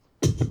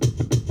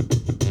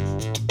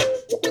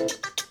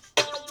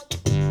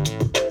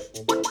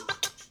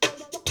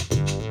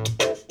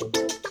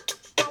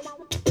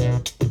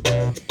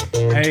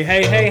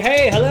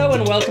Hey, hello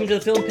and welcome to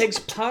the Film Pigs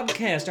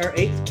podcast, our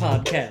 8th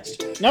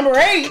podcast. Number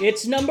 8?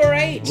 It's number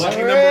 8. Lucky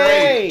number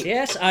 8.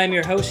 Yes, I'm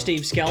your host,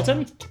 Steve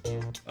Skelton.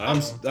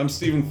 I'm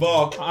Stephen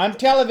Falk. I'm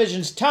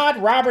television's Todd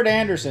Robert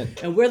Anderson.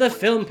 And we're the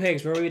Film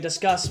Pigs, where we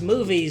discuss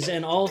movies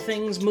and all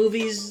things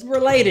movies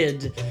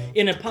related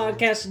in a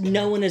podcast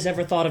no one has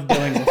ever thought of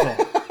doing before.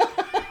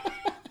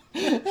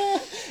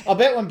 I'll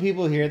bet when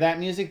people hear that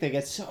music, they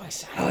get so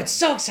excited. Oh, it's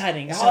so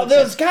exciting.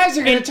 Those guys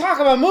are going to talk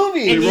about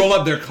movies. They roll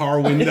up their car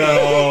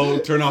window,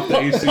 turn off the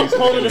AC.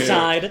 Pull it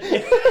aside.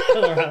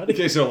 In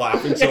case they're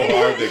laughing so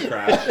hard, they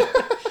crash.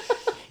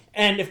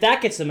 And if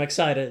that gets them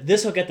excited,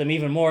 this will get them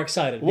even more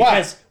excited. What?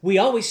 Because we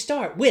always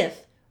start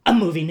with a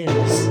movie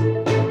news.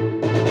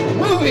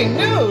 Movie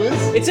news?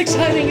 It's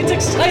exciting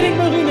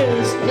movie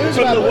news News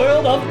from about the what?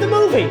 world of the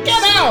movie.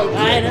 Get out!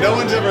 I know. No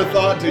one's ever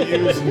thought to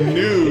use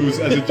news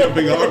as a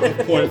jumping off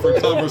point for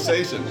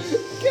conversation.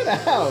 Get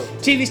out!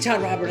 TV's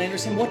Todd Robert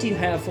Anderson, what do you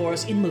have for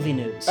us in movie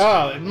news?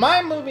 Oh,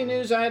 my movie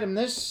news item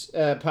this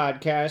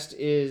podcast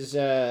is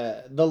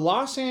the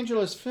Los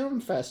Angeles Film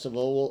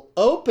Festival will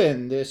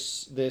open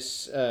this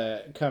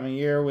coming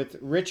year with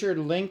Richard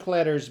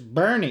Linklater's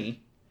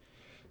Bernie,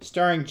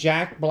 starring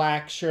Jack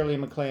Black, Shirley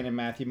MacLaine, and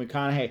Matthew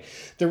McConaughey.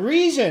 The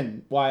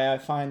reason why I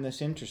find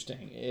this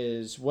interesting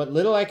is what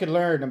little I could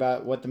learn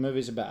about what the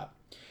movie's about.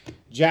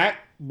 Jack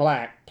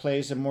Black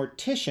plays a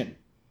mortician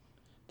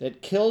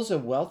that kills a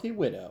wealthy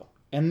widow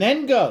and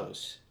then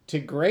goes to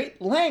great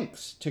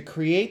lengths to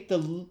create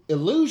the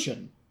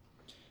illusion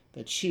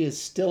that she is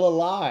still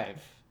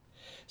alive.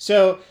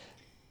 So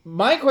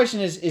my question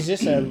is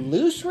this a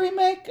loose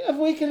remake of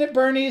Weekend at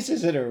Bernie's?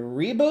 Is it a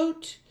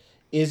reboot?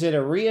 Is it a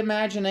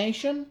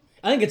reimagination?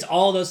 I think it's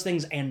all those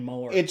things and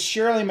more. It's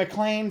Shirley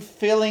MacLaine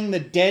filling the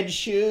dead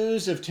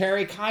shoes of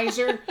Terry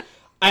Kaiser.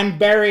 I'm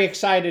very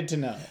excited to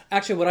know.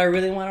 Actually, what I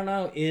really want to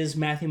know is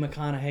Matthew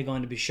McConaughey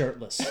going to be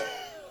shirtless?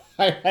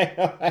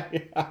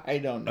 I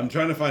don't know. I'm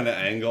trying to find an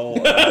angle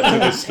to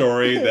the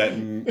story that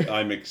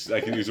I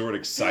can use the word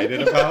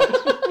excited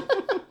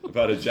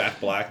about a Jack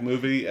Black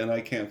movie, and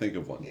I can't think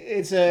of one.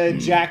 It's a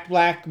Jack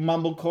Black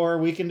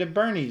mumblecore Weekend at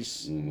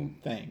Bernie's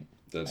thing.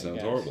 That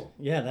sounds horrible.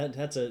 Yeah,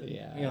 that's a...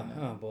 Yeah,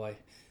 oh, boy.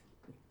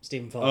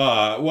 Stephen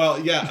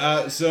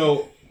Falk.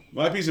 So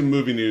my piece of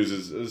movie news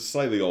is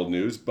slightly old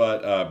news,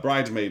 but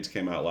Bridesmaids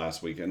came out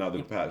last weekend, not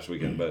the past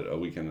weekend, but a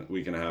week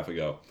and a half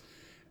ago.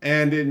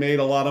 And it made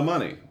a lot of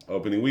money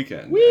opening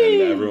weekend.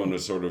 Whee! And everyone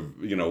was sort of,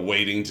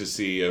 waiting to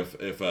see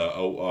if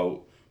a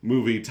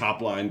movie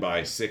top lined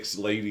by 6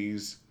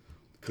 ladies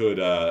could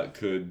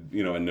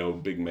and no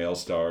big male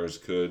stars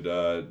could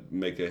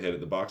make a hit at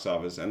the box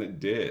office, and it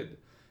did.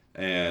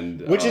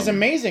 And Which is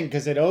amazing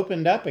because it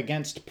opened up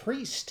against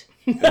Priest.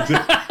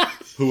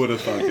 Who would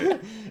have thunk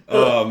it?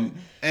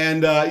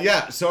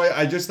 So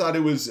I just thought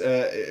it was,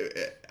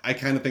 I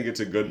kind of think it's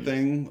a good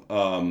thing.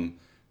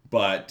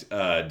 But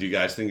do you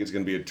guys think it's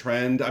going to be a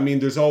trend? I mean,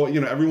 there's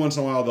every once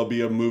in a while there'll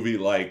be a movie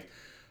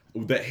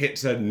that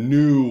hits a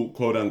new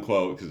quote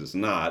unquote, because it's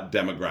not,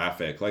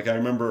 demographic. Like I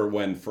remember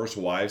when First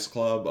Wives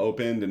Club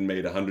opened and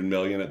made $100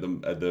 million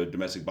at the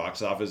domestic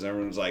box office, and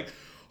everyone was like,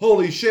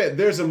 holy shit,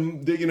 there's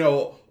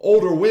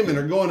older women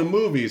are going to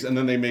movies, and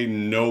then they made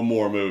no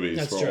more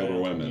movies older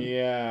women.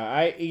 Yeah,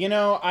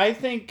 I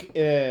think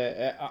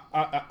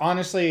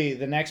honestly,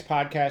 the next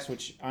podcast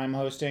which I'm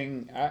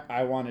hosting,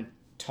 I want to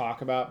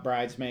talk about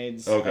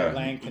Bridesmaids at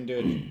length and do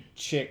a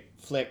chick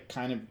flick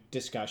kind of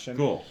discussion.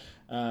 Cool.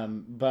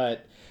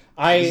 But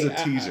this is a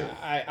teaser.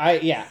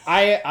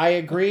 I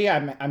agree.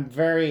 I'm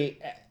very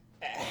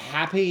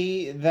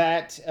happy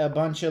that a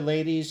bunch of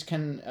ladies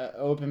can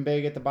open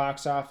big at the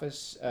box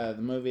office. The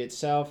movie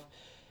itself,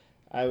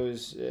 I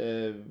was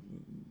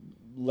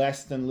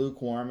less than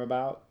lukewarm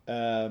about.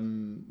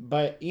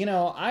 But,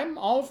 I'm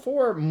all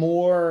for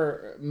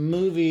more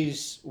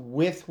movies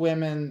with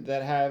women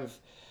that have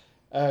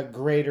a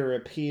greater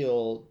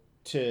appeal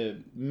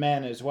to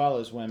men as well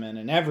as women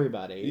and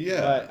everybody.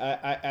 Yeah. But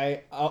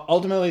I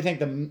ultimately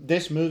think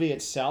this movie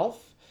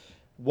itself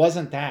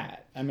wasn't that.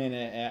 I mean,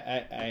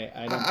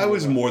 I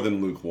was more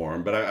than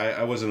lukewarm, but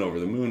I wasn't over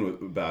the moon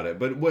about it.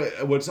 But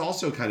what's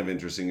also kind of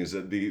interesting is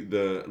that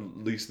the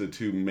at least the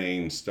 2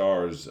 main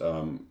stars,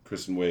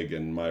 Kristen Wiig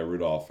and Maya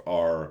Rudolph,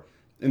 are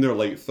in their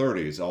late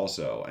 30s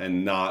also,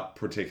 and not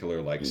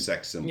particular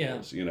sex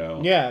symbols.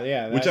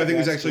 Yeah. Which I think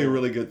is actually a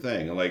really good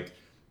thing. Like,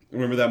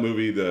 remember that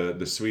movie,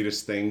 The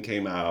Sweetest Thing,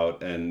 came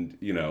out, and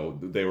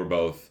they were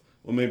both.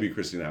 Well, maybe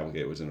Christine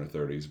Applegate was in her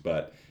 30s,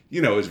 but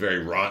it was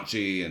very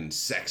raunchy and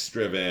sex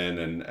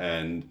driven,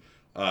 and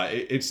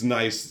it's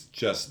nice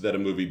just that a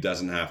movie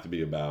doesn't have to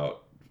be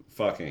about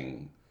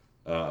fucking.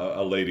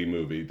 A lady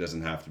movie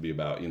doesn't have to be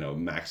about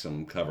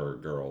Maxim cover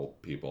girl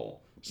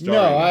people. No,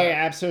 I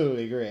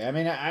absolutely agree. I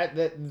mean,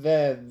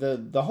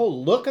 the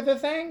whole look of the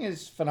thing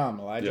is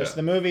phenomenal.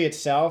 The movie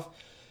itself,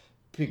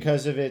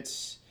 because of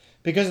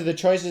the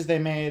choices they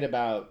made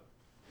about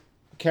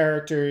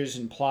characters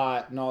and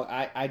plot and all,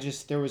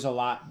 there was a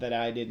lot that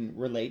I didn't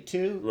relate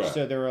to. Right.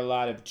 So there were a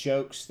lot of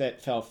jokes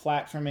that fell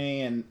flat for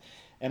me, and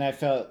And I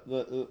felt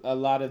a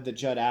lot of the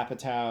Judd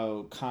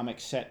Apatow comic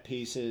set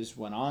pieces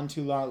went on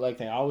too long, like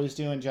they always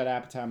do in Judd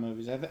Apatow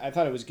movies. I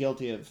thought it was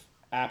guilty of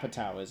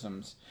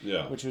Apatowisms.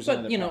 Yeah. Which was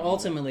But,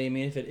 ultimately, I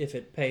mean, if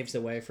it paves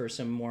the way for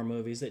some more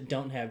movies that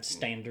don't have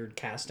standard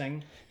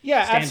casting.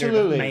 Yeah, standard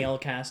absolutely. male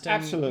casting.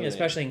 Absolutely.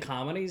 Especially in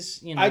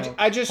comedies,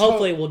 I just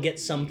hopefully we'll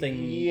get something,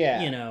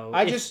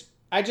 I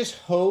just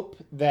hope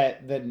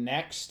that the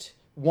next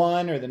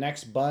one or the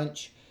next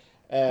bunch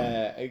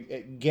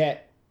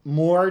get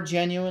more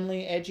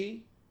genuinely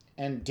edgy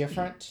and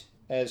different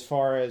as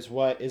far as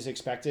what is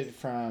expected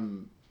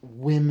from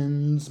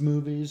women's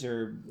movies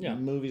or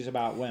movies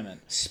about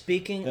women.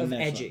 Speaking of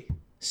edgy,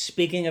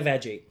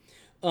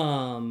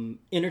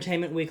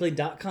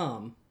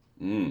 entertainmentweekly.com,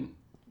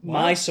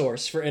 my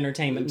source for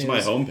entertainment news. It's my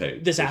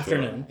homepage this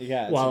afternoon. Sure.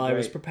 Yeah, while I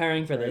was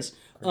preparing for this,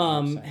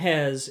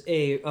 has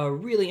a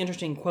really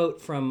interesting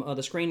quote from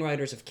the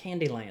screenwriters of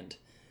Candyland.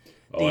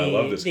 I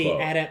love this the quote.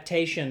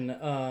 adaptation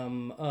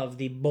of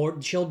the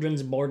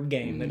children's board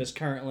game that is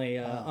currently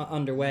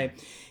underway,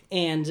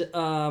 and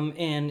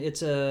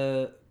it's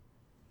a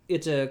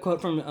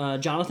quote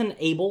from Jonathan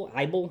Abel,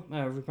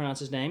 however you pronounce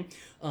his name.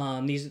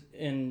 He's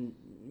in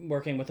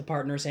working with a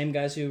partner, same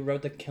guys who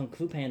wrote the Kung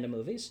Fu Panda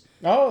movies.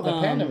 Oh, the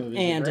Panda movies,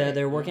 and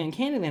they're working on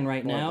Candyland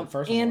right now, the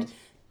first one was.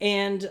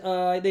 and they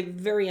have a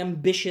very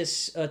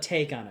ambitious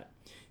take on it.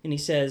 And he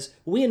says,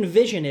 "We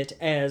envision it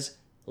as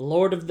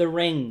Lord of the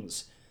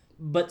Rings,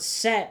 but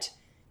set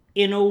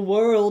in a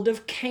world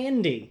of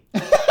candy."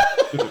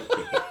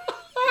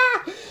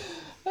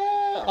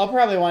 I'll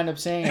probably wind up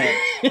saying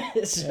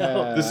it.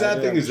 So, The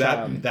sad thing is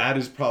that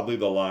is probably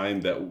the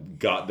line that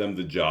got them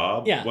the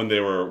job when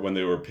they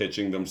were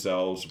pitching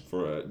themselves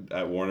for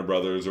at Warner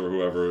Brothers or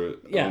whoever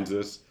owns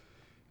this.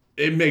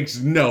 It makes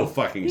no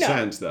fucking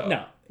sense though.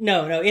 No.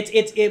 There's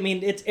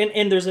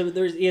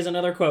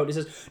another quote. It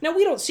says, "Now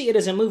we don't see it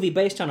as a movie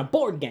based on a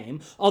board game,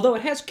 although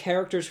it has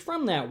characters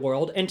from that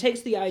world and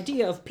takes the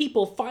idea of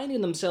people finding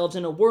themselves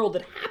in a world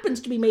that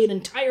happens to be made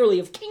entirely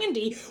of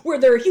candy, where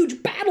there are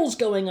huge battles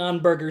going on."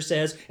 Berger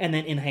says, and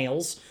then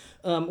inhales.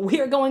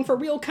 "We are going for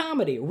real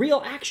comedy,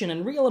 real action,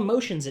 and real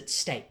emotions at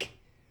stake."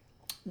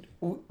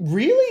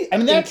 Really? I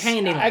mean, that's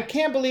Candyland. I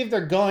can't believe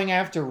they're going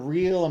after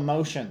real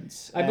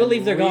emotions. I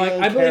believe they're both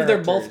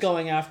characters.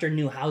 going after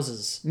new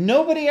houses.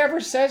 Nobody ever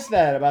says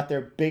that about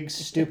their big,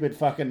 stupid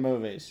fucking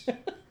movies.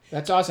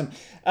 That's awesome.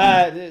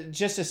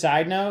 Just a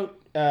side note,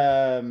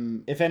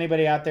 if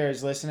anybody out there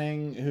is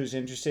listening who's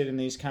interested in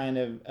these kind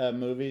of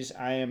movies,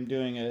 I'm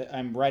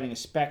writing a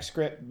spec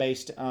script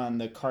based on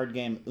the card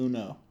game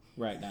Uno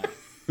right now.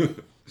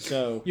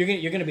 So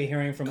you're gonna be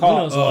hearing from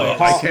Uno's lawyers.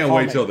 I can't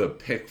wait till the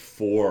pick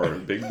four, the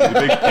big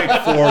pick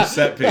four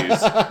set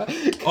piece.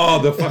 Oh,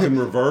 the fucking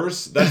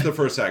reverse. That's the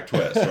first act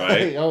twist,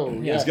 right? Oh,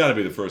 yeah. It's got to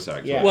be the first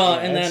act twist. Well,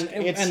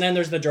 Yeah, and then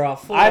there's the draw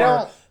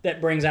 4 that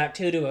brings Act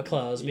 2 to a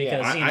close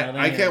because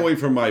I can't wait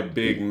for my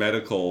big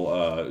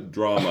medical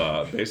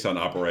drama based on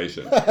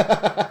Operation.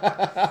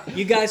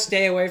 You guys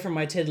stay away from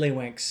my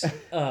tiddlywinks.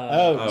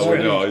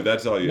 No,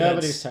 that's all you.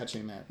 Nobody's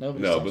touching that.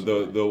 But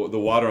the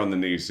water on the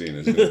knee scene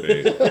is going to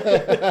be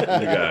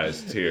you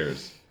guys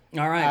tears.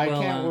 All right. I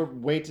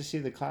can't wait to see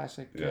the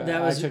classic.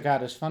 Yeah. I took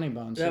out his funny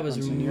bones. That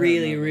was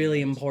really,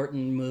 really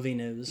important movie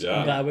news. Yeah.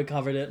 I'm glad we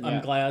covered it. Yeah.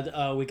 I'm glad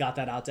we got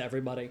that out to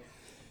everybody.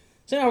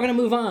 So now we're going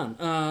to move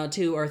on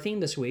to our theme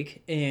this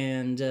week,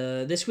 and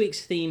this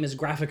week's theme is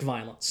graphic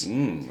violence. I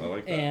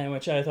like that. And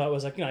which I thought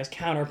was a nice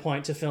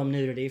counterpoint to film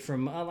nudity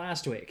from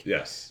last week.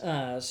 Yes.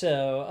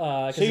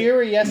 So you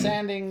were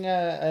yes-anding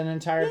an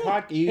entire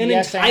podcast? An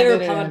entire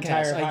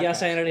podcast. I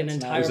yes-anded an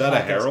entire podcast. Is that a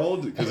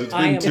herald? Because it's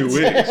been 2 weeks.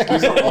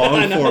 This is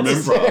long-form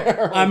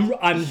improv.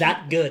 I'm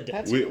that good.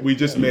 We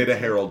just made a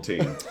herald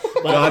team.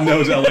 God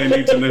knows LA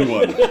needs a new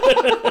one.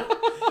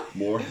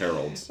 More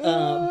heralds.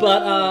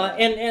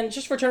 And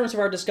just for terms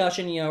of our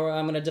discussion,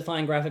 I'm going to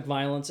define graphic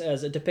violence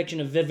as a depiction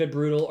of vivid,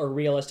 brutal, or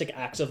realistic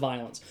acts of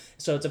violence.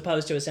 So it's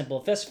opposed to a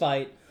simple fist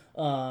fight,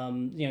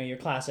 your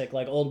classic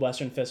like old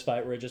Western fist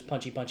fight where it's just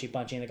punchy,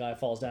 and the guy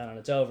falls down and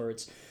it's over.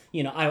 It's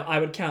I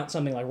would count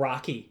something like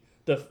Rocky,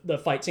 the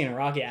fight scene in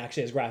Rocky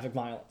actually as graphic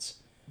violence.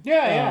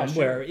 Yeah, sure.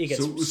 Where he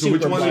gets So super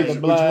which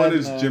bloody. one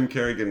is Jim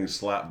Carrey getting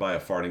slapped by a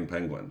farting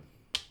penguin?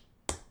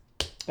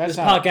 This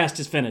podcast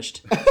is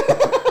finished.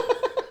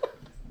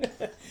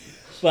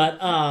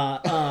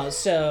 But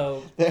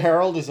so the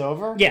Herald is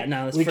over. Yeah,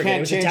 no, let's we forget.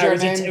 Can't change our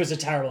name. It was a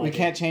terrible. We idea.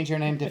 can't change our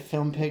name to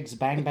Film Pigs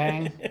Bang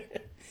Bang.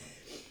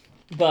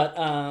 But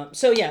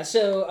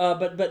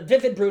but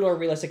vivid, brutal, or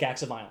realistic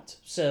acts of violence.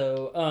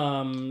 So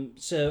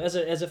as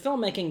a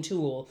filmmaking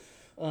tool,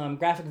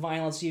 graphic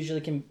violence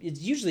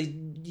is usually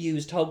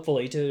used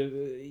hopefully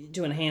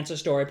to enhance a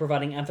story,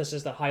 providing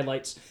emphasis that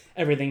highlights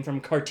everything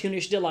from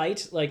cartoonish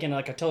delight, like in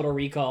a Total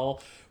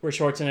Recall, where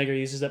Schwarzenegger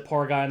uses that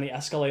poor guy on the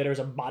escalator as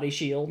a body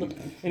shield,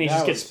 and he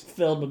gets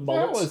filled with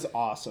bullets. That was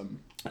awesome.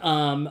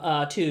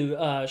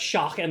 To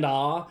shock and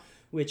awe,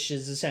 which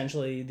is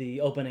essentially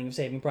the opening of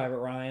Saving Private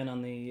Ryan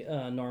on the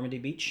Normandy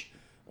beach.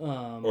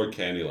 Or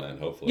Candyland,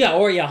 hopefully.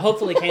 Yeah,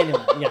 hopefully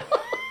Candyland, yeah.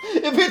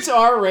 If it's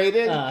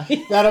R-rated,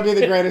 that'll be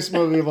the greatest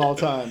movie of all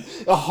time.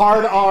 A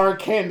hard R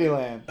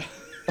Candyland.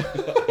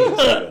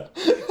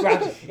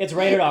 It's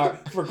rated R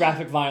for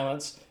graphic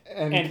violence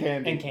And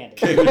candy. And candy.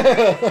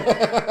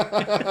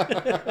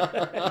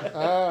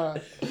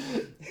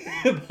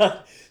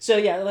 So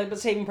yeah, like the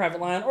Saving Private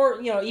Ryan, or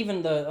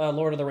even the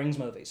Lord of the Rings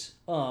movies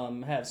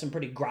have some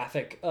pretty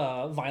graphic,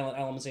 violent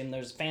elements in.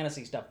 There's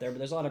fantasy stuff there, but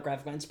there's a lot of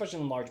graphic violence,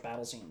 especially in large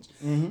battle scenes.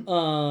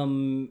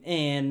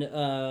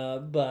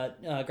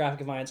 But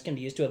graphic violence can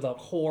be used to evoke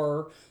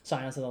horror,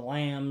 Silence of the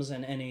Lambs,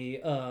 and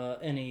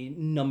any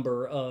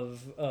number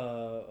of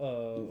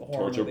horror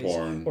torture movies.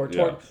 porn, Or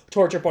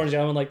torture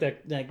porn, like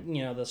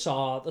the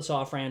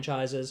Saw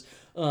franchises.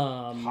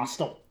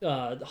 Hostel.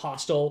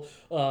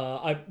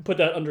 I put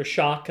that under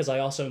shock because I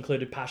also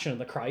included Passion of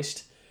the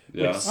Christ.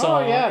 Yeah. That's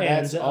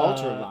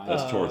ultra violent.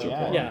 That's torture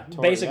porn. Yeah,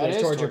 basically that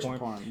it's is torture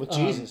porn. with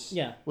Jesus.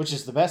 Yeah. Which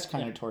is the best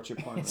kind of torture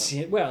porn. It's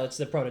the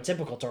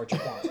prototypical torture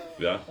porn.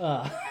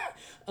 Yeah.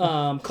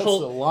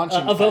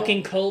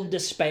 Evoking cold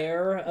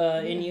despair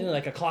in you,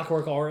 like A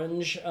Clockwork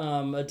Orange,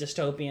 a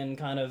dystopian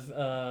kind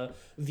of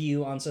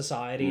view on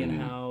society and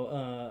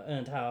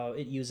how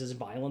it uses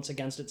violence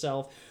against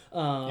itself.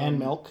 And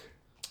milk.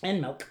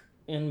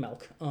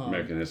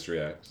 American History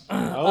X.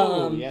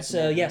 Yes.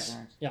 So yes,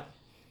 yeah.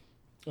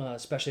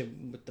 Especially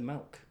with the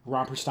milk.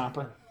 Romper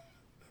Stomper.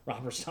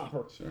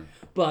 Sure.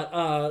 But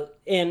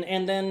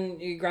and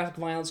then graphic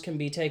violence can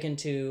be taken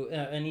to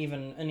an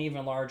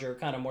even larger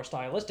kind of more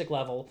stylistic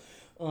level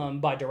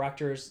by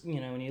directors.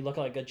 When you look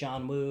at like a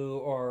John Woo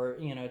or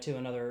to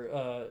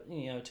another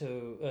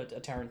to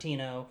a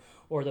Tarantino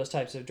or those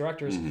types of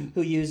directors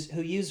who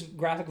use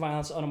graphic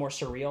violence on a more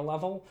surreal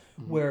level,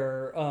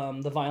 where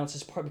the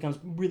violence becomes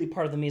really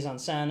part of the mise en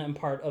scène and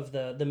part of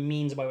the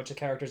means by which the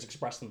characters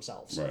express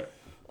themselves. Right.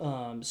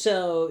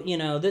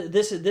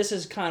 This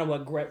is kind of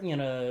what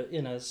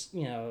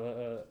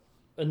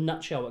a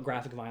nutshell what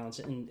graphic violence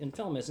in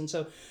film is. And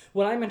so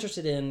what I'm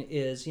interested in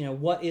is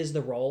what is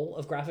the role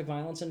of graphic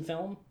violence in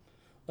film?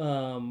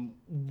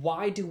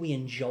 Why do we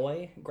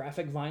enjoy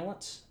graphic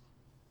violence?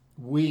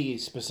 We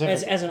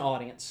specifically as an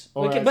audience,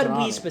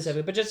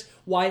 specifically, but just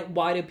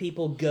why do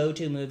people go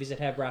to movies that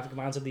have graphic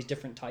violence of these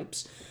different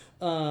types?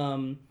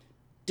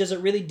 Does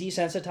it really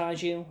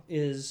desensitize you?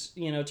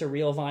 To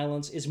real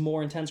violence? Is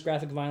more intense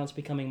graphic violence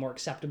becoming more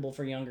acceptable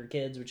for younger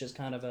kids, which is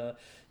kind of an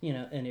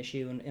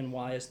issue, and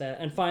why is that?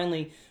 And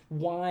finally,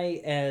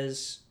 why,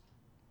 as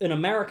an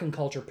American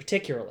culture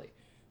particularly,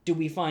 do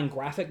we find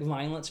graphic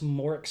violence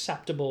more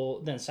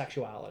acceptable than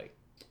sexuality?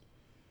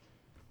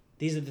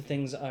 These are the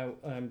things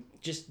I'm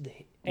just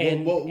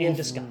and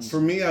discuss.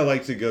 For me, I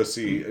like to go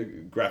see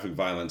graphic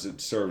violence.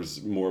 It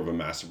serves more of a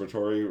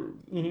masturbatory,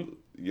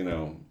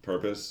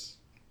 purpose.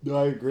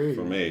 I agree.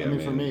 For me,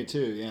 for me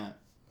too. Yeah.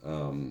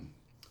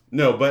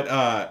 No, but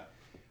I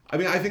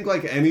think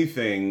like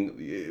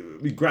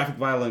anything, graphic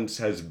violence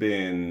has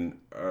been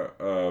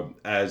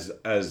as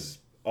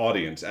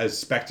audience, as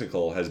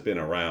spectacle, has been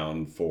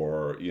around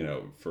for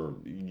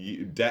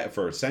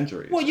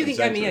centuries. Well, you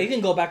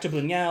can go back to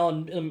Buñuel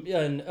and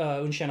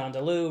Un Chien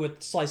Andalou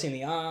with slicing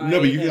the eye.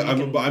 No,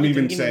 but I'm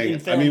even saying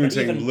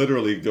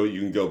literally you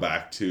can go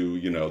back to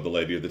The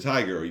Lady of the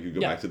Tiger, or you can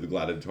go back to the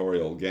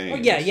gladiatorial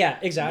games. Oh, yeah,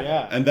 exactly.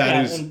 Yeah. And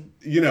that is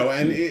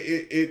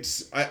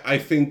it's I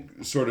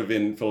think sort of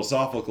in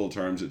philosophical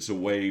terms, it's a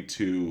way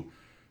to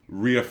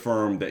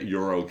reaffirm that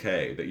you're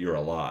okay, that you're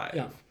alive.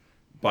 Yeah.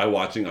 By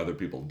watching other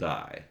people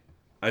die.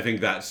 I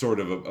think that's sort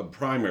of a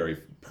primary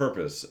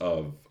purpose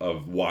of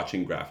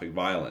watching graphic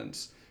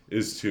violence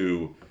is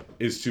to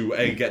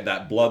get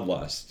that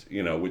bloodlust,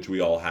 which we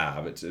all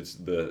have. It's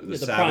the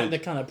savage, the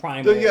kind of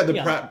primal,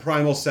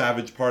 primal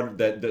savage part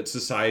that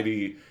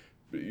society,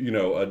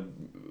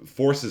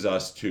 forces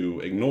us to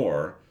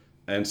ignore,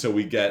 and so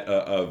we get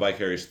a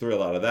vicarious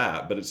thrill out of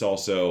that. But it's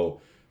also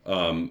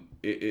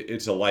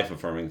it's a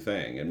life-affirming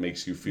thing. It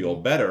makes you feel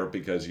better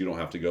because you don't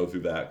have to go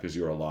through that because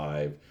you're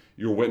alive.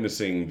 You're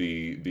witnessing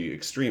the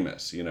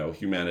extremists,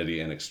 humanity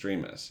and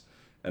extremists.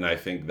 And I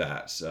think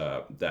that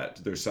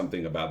there's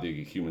something about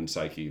the human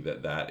psyche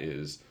that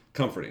is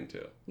comforting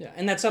to. Yeah,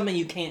 and that's something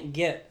you can't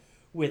get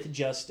with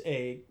just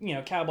a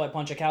cowboy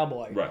punch a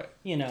cowboy, right?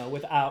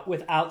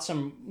 Without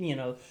some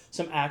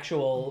some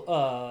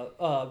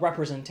actual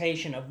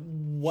representation of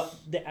what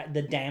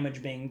the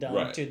damage being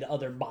done to the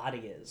other body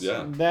is.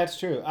 Yeah, that's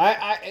true. We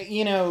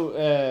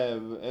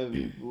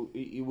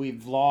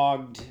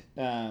vlogged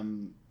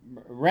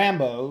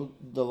Rambo,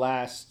 the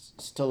last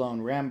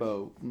Stallone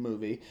Rambo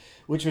movie,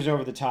 which was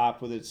over the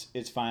top with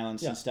its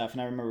violence and stuff.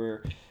 And I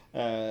remember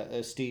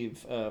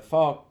Steve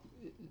Falk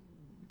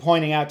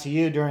pointing out to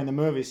you during the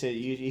movie,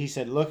 he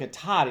said, "Look at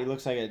Todd. He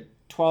looks like a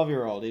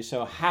 12-year-old. He's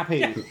so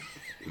happy."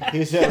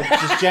 He's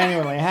just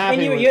genuinely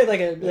happy. And you had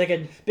like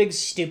a big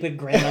stupid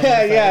grin on your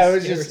face. Yeah,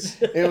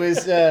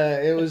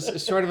 it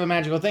was sort of a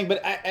magical thing.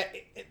 But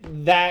I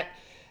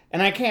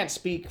can't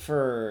speak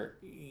for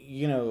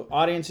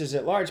audiences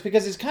at large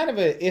because it's kind of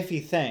a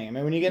iffy thing. I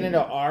mean, when you get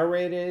into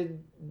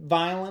R-rated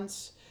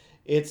violence,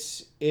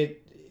 it's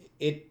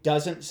it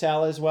doesn't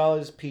sell as well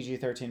as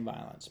PG-13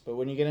 violence. But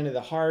when you get into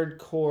the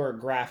hardcore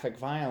graphic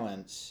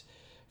violence,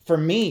 for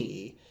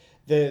me,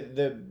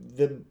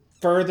 the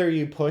further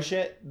you push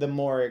it, the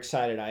more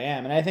excited I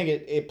am. And I think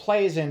it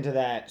plays into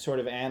that sort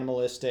of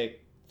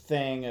animalistic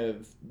thing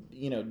of,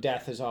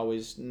 death is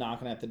always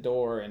knocking at the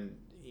door, and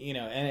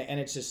and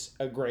it's just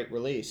a great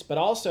release. But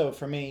also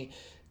for me,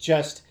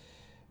 just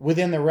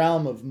within the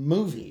realm of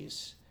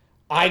movies,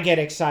 I get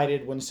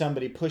excited when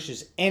somebody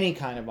pushes any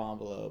kind of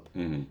envelope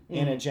in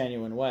a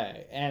genuine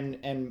way,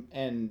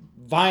 and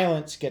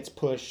violence gets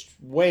pushed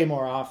way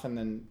more often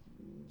than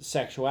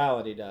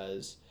sexuality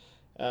does.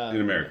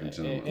 In American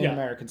cinema. In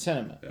American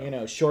cinema.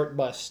 Yeah. Short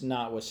Bus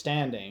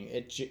notwithstanding,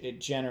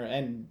 it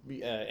and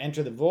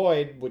Enter the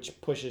Void, which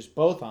pushes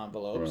both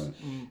envelopes.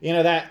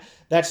 Right.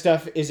 That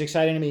stuff is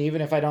exciting to me, even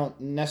if I don't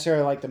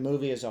necessarily like the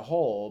movie as a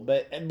whole.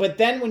 But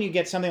then when you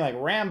get something like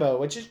Rambo,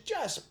 which is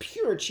just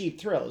pure cheap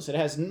thrills, it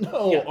has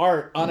no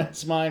art on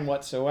its mind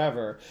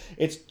whatsoever.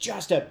 It's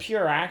just a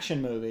pure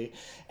action movie,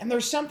 and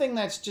there's something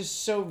that's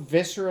just so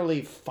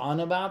viscerally fun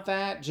about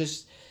that.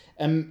 Just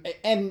and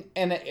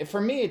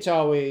for me, it's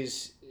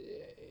always,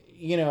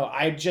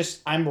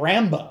 I'm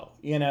Rambo.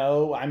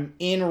 I'm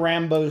in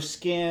Rambo's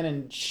skin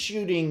and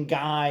shooting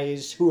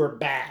guys who are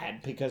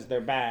bad because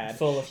they're bad.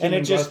 Full of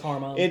human growth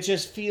hormone. It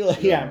just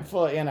feels, I'm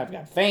full, and I've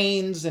got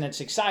veins, and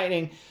it's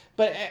exciting.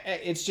 But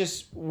it's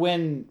just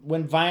when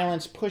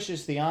violence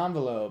pushes the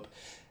envelope,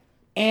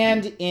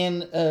 and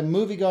in a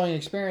movie-going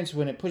experience,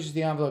 when it pushes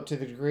the envelope to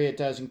the degree it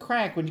does in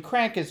Crank, when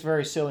Crank is a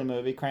very silly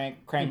movie, Crank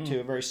 2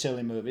 are very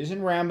silly movies,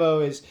 and Rambo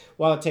is,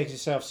 while it takes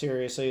itself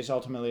seriously, is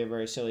ultimately a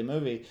very silly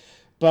movie.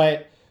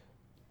 But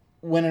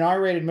when an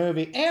R-rated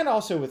movie, and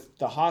also with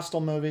the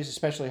Hostel movies,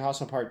 especially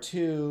Hostel Part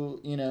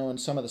 2,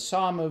 and some of the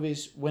Saw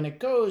movies, when it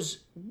goes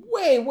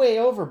way, way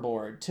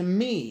overboard, to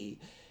me,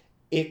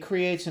 it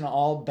creates an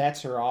all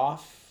bets are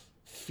off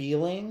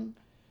feeling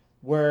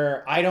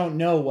where I don't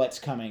know what's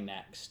coming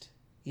next.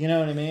 You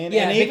know what I mean?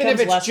 Yeah, and even if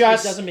it's it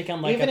doesn't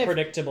become like a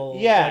predictable.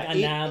 Yeah,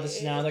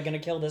 now they're going to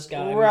kill this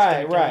guy.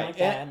 Right.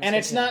 Like and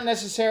it's not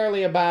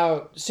necessarily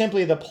about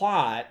simply the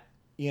plot,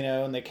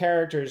 and the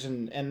characters,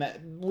 and that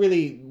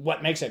really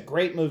what makes a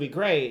great movie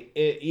great.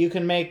 You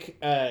can make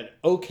an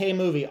okay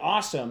movie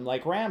awesome,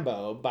 like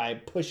Rambo, by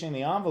pushing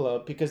the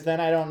envelope, because then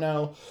I don't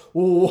know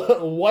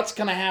what's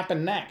going to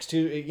happen next.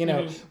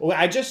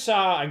 I just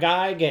saw a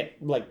guy get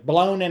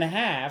blown in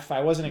half.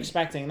 I wasn't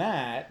expecting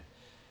that.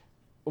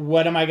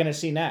 What am I going to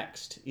see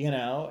next?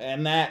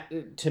 And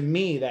that, to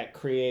me, that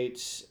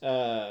creates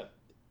a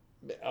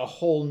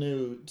whole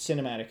new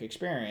cinematic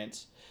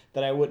experience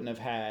that I wouldn't have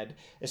had,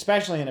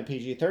 especially in a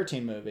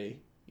PG-13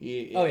 movie.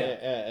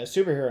 A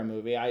superhero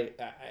movie. I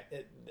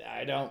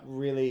don't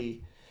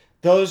really.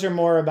 Those are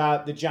more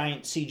about the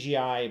giant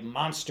CGI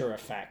monster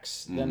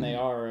effects than they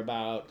are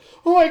about,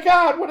 oh my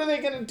God, what are they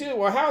going to do?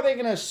 Or how are they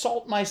going to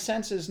assault my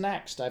senses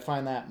next? I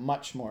find that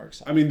much more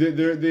exciting. I mean,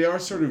 they are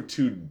sort of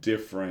two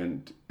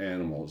different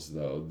animals,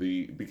 though.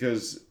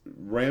 Because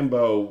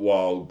Rambo,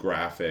 while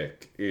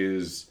graphic,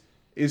 is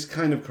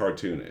kind of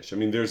cartoonish. I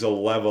mean, there's a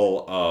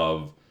level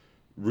of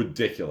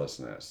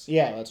ridiculousness.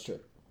 Yeah, that's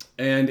true.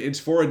 And it's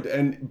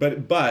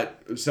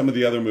but some of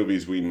the other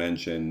movies we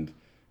mentioned,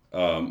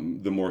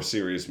 the more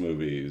serious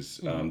movies,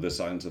 The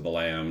Silence of the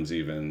Lambs,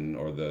 even,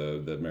 or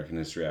the American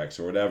History X,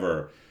 or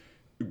whatever,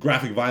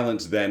 graphic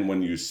violence then,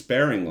 when used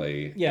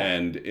sparingly,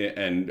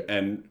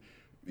 and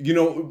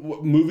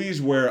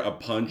movies where a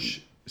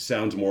punch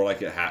sounds more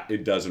like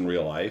it does in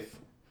real life,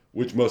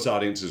 which most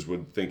audiences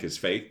would think is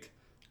fake.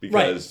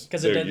 Because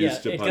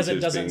it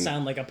doesn't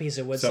sound like a piece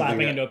of wood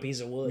slapping into a piece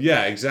of wood.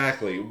 Yeah,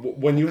 exactly.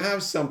 When you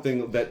have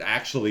something that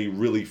actually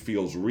really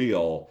feels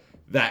real,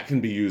 that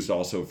can be used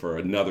also for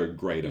another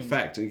great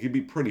effect, and it can be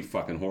pretty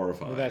fucking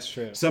horrifying. That's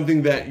true.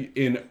 Something that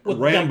in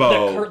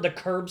Rambo, the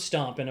curb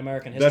stomp in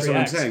American History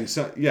X. That's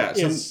what I'm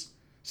saying.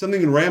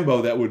 Something in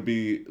Rambo that would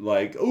be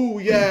like, oh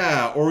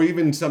yeah, or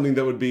even something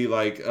that would be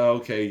like,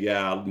 okay,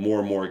 yeah, more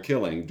and more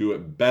killing, do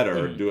it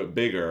better, do it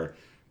bigger.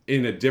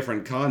 In a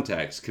different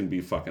context, can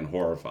be fucking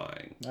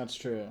horrifying. That's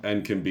true.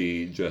 And can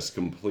be just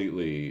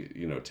completely,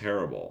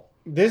 terrible.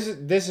 This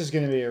is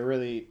going to be a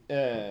really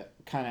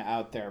kind of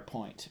out there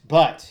point.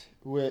 But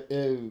we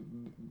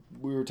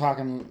were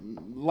talking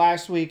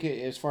last week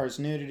as far as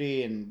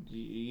nudity, and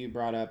you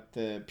brought up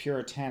the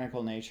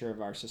puritanical nature of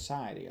our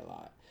society a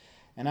lot.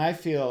 And I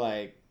feel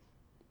like,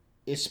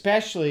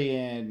 especially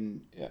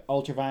in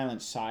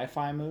ultraviolent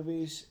sci-fi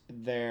movies,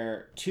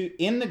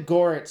 in the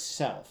gore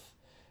itself,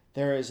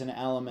 there is an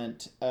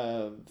element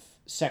of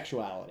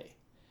sexuality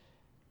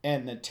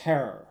and the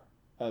terror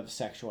of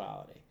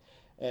sexuality.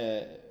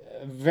 A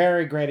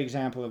very great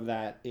example of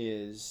that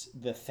is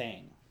The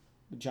Thing,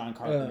 John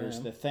Carpenter's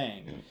The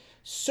Thing.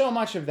 So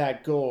much of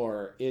that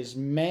gore is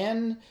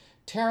men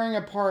tearing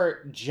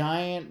apart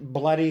giant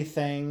bloody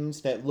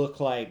things that look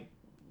like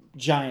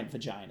giant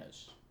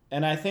vaginas.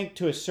 And I think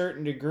to a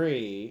certain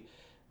degree,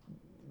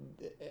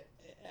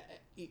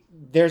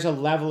 there's a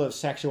level of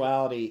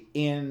sexuality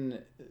in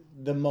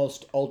the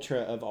most ultra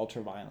of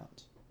ultra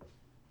violence.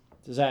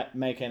 Does that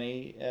make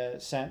any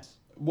sense?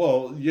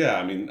 Well, yeah,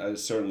 I mean,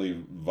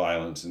 certainly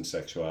violence and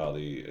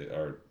sexuality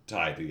are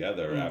tied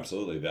together.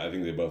 Absolutely, I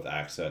think they both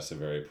access a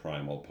very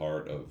primal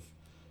part of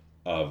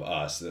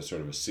us. That's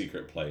sort of a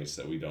secret place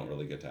that we don't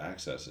really get to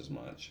access as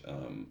much.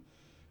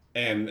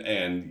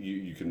 And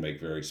you can make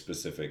very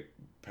specific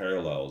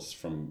parallels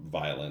from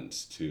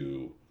violence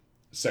to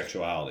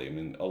sexuality. I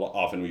mean,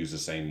 often we use the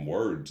same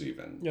words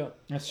even. Yeah,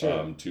 that's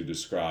true. To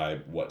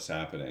describe what's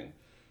happening,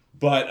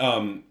 but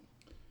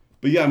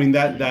yeah, I mean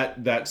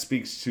that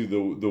speaks to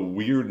the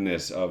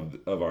weirdness of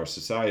our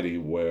society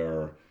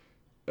where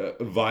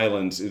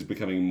violence is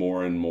becoming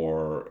more and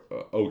more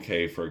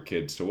okay for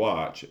kids to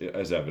watch,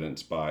 as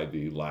evidenced by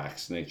the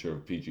lax nature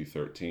of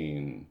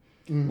PG-13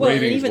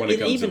 ratings when it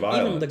comes to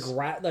violence.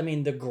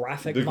 Even the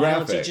graphic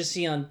violence you just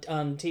see on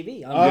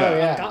TV,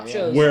 on cop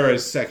shows.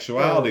 Whereas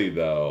sexuality,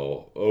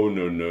 though, oh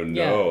no,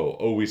 Yeah.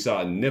 oh we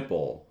saw a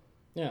nipple.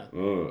 Yeah.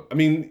 I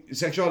mean,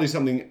 sexuality is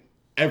something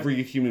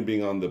every human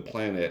being on the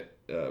planet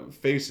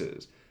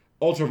faces.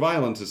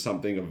 Ultraviolence is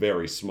something a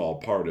very small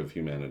part of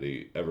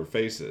humanity ever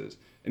faces,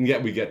 and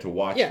yet we get to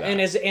watch that. And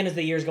as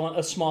the years go on,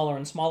 a smaller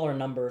and smaller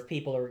number of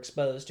people are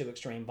exposed to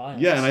extreme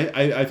violence. Yeah,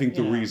 and I think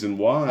the reason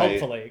why...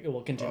 Hopefully, it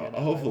will continue that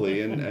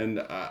hopefully, and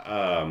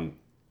I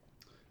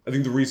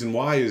think the reason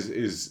why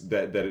is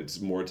that it's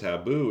more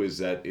taboo, is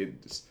that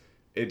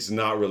it's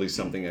not really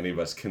something any of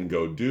us can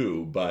go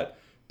do, but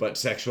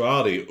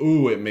sexuality,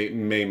 it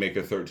may make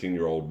a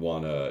 13-year-old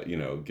want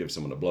to, give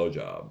someone a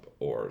blowjob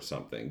or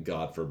something,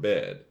 God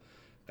forbid.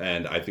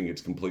 And I think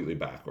it's completely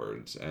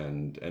backwards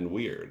and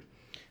weird.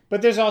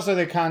 But there's also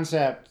the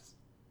concept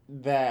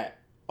that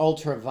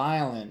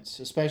ultra-violence,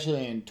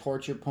 especially in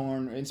torture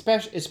porn,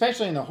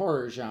 especially in the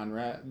horror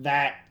genre,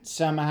 that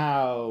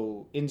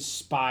somehow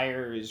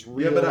inspires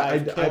real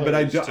life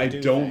killers I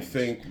don't things.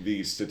 think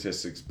the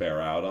statistics bear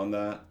out on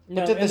that.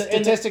 No, did the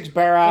statistics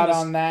bear out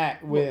on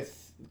that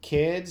with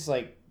kids?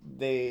 Like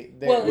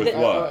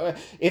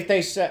if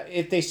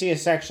they see a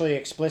sexually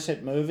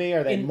explicit movie,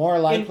 are they more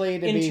likely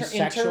to be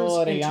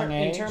sexual at a young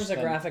age? In terms of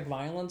graphic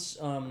violence,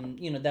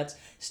 that's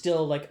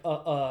still like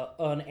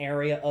an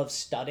area of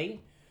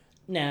study.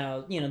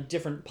 Now,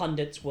 different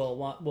pundits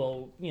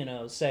will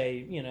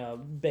say,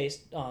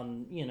 based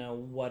on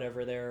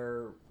whatever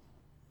their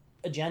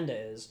agenda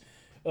is,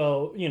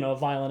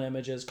 violent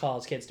images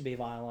cause kids to be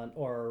violent,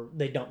 or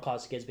they don't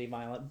cause kids to be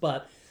violent,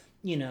 but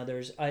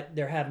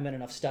there haven't been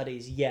enough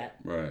studies yet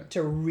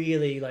to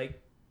really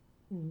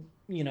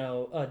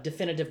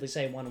definitively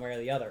say one way or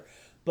the other.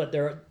 But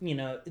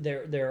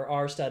there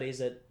are studies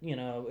that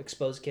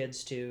expose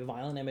kids to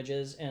violent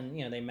images, and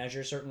they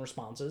measure certain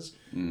responses,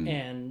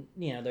 and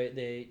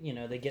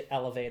they get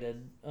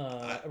elevated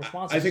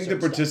responses. I think the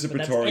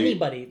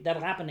participatory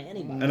that'll happen to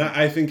anybody. And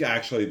I think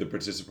actually the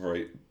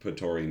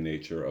participatory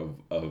nature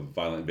of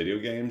violent video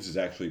games is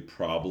actually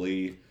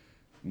probably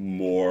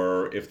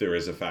more, if there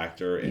is a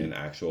factor in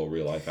actual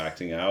real life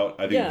acting out.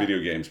 I think video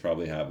games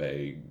probably have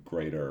a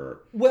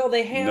greater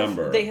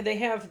number.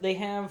 They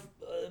have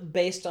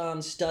based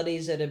on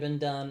studies that have been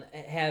done,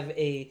 have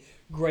a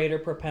greater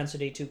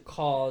propensity to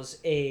cause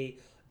a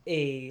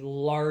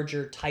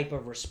larger type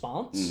of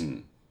response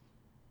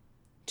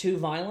to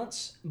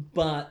violence,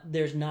 but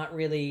there's not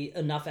really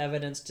enough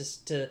evidence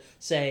to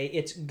say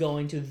it's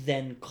going to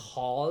then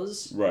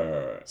cause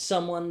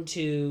someone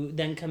to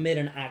then commit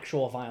an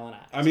actual violent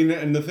act. I mean,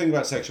 and the thing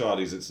about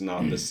sexuality is it's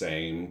not the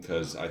same,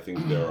 because I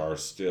think there are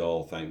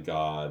still, thank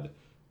God,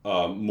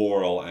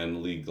 moral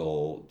and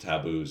legal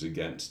taboos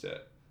against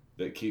it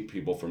that keep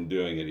people from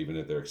doing it even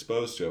if they're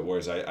exposed to it.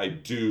 Whereas I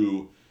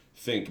do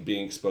think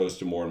being exposed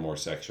to more and more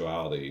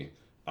sexuality,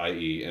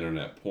 i.e.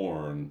 internet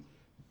porn,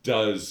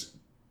 does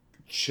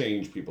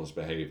change people's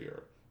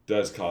behavior,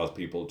 does cause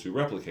people to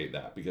replicate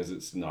that, because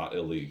it's not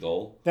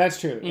illegal. That's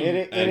true.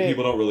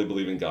 People don't really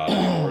believe in God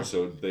anymore,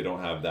 so they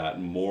don't have that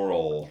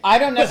moral... I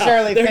don't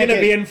necessarily they're going to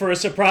be in for a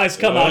surprise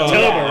come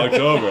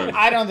October.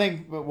 I don't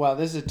think... Well,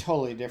 this is a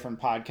totally different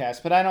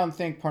podcast, but I don't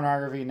think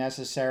pornography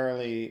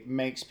necessarily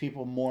makes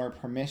people more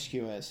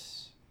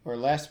promiscuous or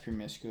less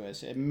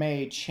promiscuous. It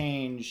may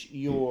change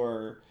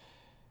your...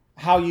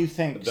 how you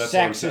think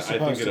sex is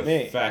supposed to be. I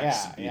think it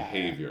affects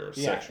behavior,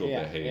 sexual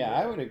behavior. Yeah,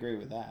 I would agree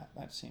with that.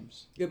 That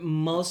seems... It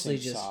mostly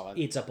just solid.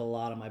 Eats up a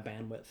lot of my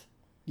bandwidth.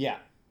 Yeah.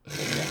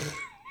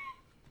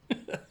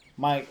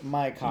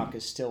 My cock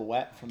is still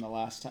wet from the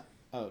last time.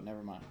 Oh,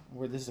 never mind.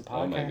 This is a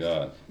podcast? Oh my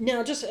God.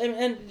 No, just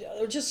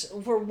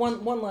for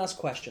one last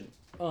question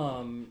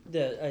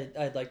that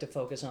I'd like to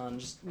focus on,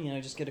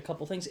 just get a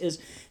couple things, is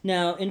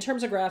now in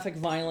terms of graphic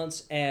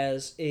violence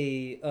as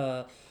an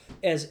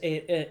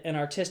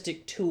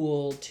artistic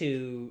tool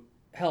to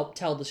help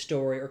tell the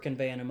story or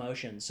convey an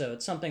emotion. So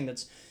it's something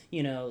that's,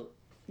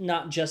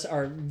 not just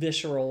our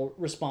visceral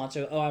response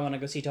to, I want to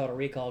go see Total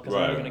Recall because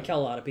I'm going to kill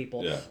a lot of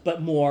people,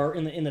 but more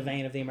in the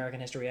vein of the American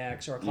History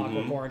X or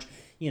Clockwork Orange.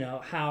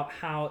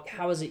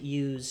 How is it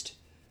used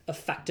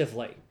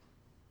effectively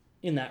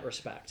in that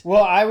respect?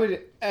 Well,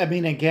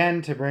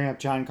 again, to bring up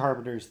John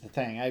Carpenter's The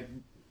Thing, I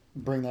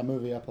bring that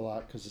movie up a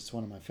lot because it's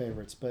one of my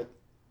favorites, but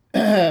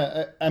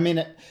I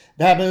mean,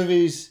 that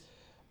movie's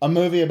a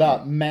movie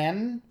about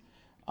men,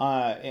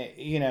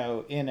 in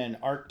an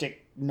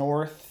Arctic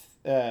North,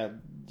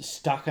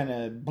 stuck in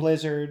a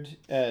blizzard,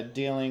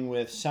 dealing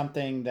with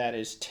something that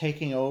is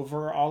taking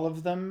over all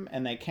of them,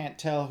 and they can't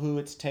tell who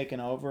it's taken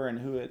over and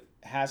who it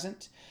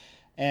hasn't.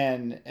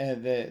 And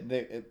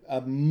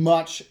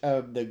much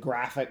of the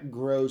graphic,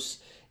 gross,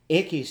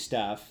 icky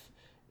stuff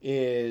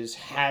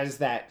has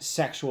that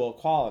sexual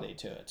quality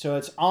to it. So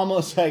it's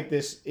almost like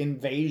this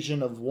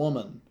invasion of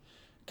woman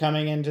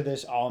coming into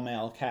this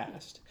all-male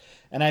cast.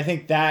 And I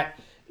think that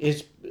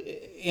is,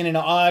 in an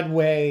odd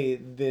way,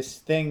 this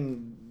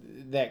thing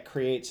that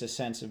creates a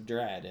sense of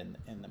dread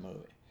in the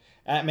movie.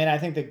 I mean, I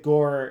think the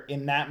gore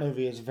in that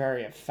movie is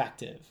very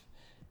effective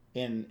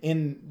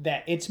in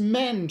that it's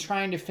men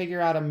trying to figure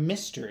out a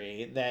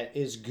mystery that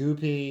is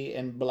goopy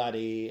and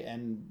bloody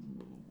and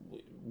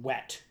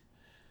wet.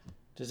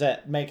 Does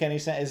that make any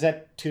sense? Is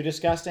that too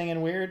disgusting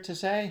and weird to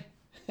say?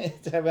 I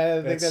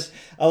think that's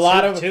a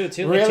lot of too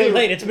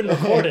late. It's been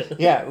recorded.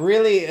 Yeah,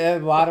 really, a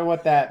lot of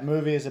what that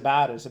movie is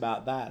about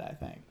that. I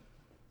think.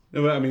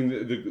 No, I mean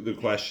the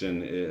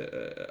question.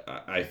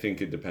 I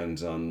think it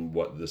depends on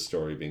what the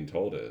story being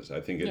told is. I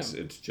think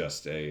it's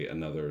just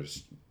another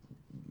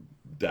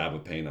dab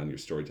of paint on your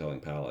storytelling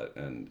palette,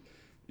 and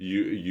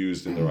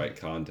used in the right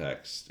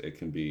context, it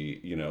can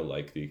be,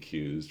 like The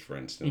Accused, for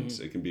instance,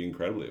 it can be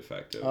incredibly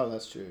effective. Oh,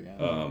 that's true.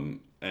 Yeah.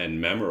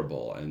 And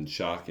memorable and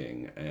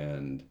shocking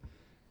and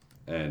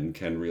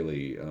can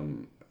really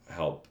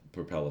help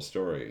propel a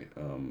story.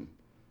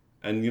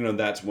 And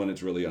that's when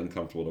it's really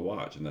uncomfortable to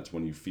watch, and that's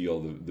when you feel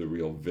the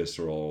real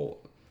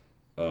visceral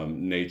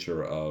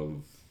nature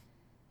of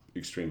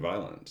extreme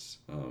violence.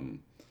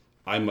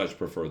 I much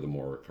prefer the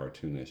more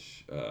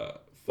cartoonish.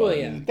 Well,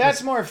 yeah,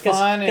 that's more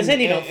fun because then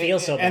you don't feel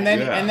so bad,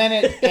 and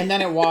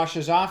then it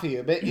washes off of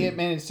you. But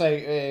it's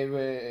like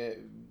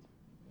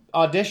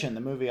Audition,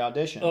 the movie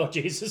Audition. Oh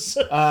Jesus!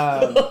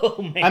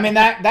 Oh, man. I mean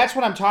that's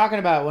what I'm talking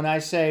about when I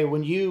say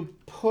when you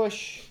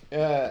push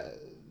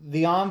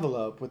the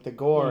envelope with the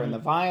gore and the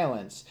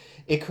violence,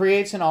 it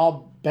creates an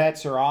all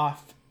bets are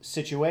off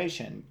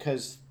situation.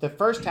 Because the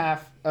first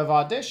half of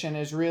Audition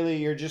is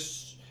really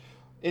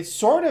it's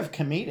sort of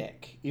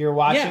comedic. You're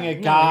watching a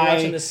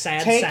guy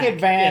take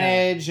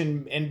advantage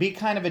and be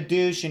kind of a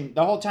douche, and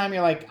the whole time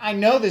you're like, I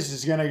know this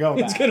is going to go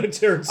bad. It's going to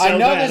turn so bad. I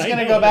know bad. this is going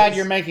to go bad.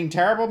 You're making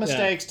terrible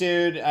mistakes,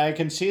 dude. I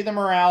can see the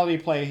morality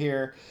play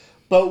here.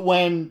 But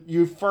when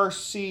you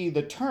first see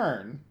the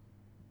turn,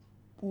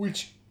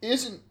 which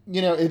isn't,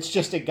 it's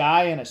just a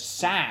guy in a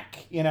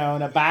sack, in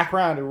a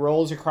background who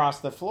rolls across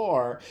the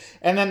floor.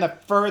 And then the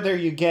further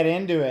you get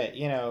into it,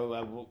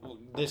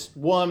 this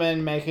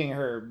woman making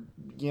her,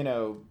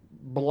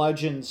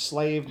 bludgeon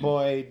slave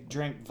boy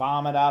drink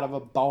vomit out of a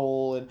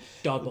bowl and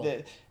dog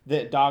bowl.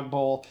 The dog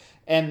bowl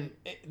and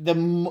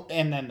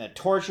then the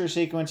torture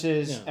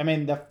sequences. I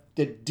mean,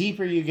 the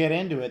deeper you get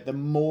into it, the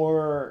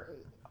more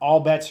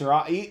all bets are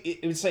off.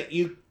 It's like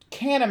you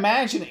can't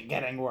imagine it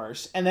getting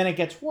worse, and then it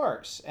gets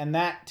worse, and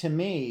that to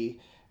me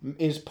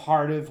is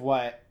part of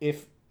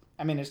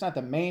it's not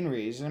the main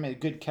reason. I mean,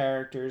 good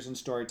characters and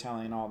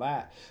storytelling and all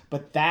that,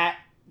 but that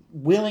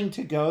willing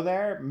to go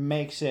there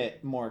makes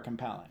it more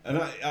compelling. And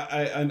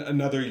I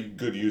another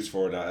good use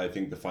for it, I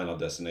think the Final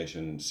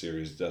Destination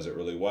series does it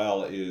really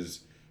well,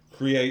 is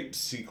create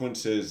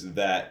sequences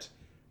that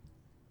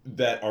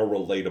are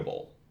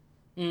relatable.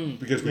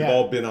 Because we've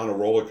all been on a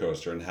roller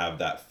coaster and have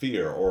that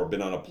fear, or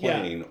been on a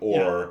plane,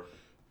 or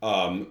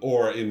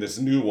in this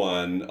new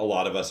one, a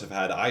lot of us have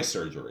had eye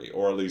surgery,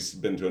 or at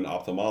least been to an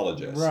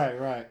ophthalmologist.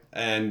 Right.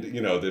 And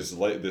this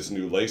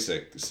new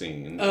LASIK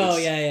scene. Oh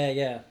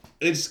yeah.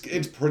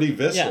 It's pretty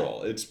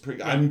visceral.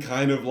 Yeah. I'm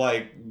kind of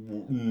like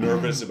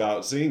nervous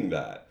about seeing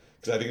that,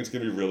 because I think it's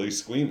going to be really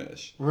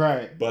squeamish.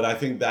 Right. But I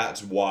think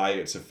that's why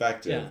it's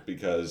effective,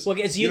 because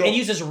it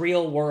uses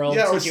real world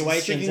situations.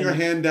 Or sticking your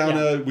hand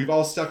down we've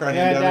all stuck our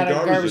hand down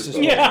a garbage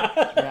disposal.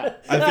 Yeah.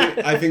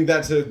 I think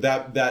that's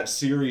that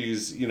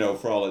series,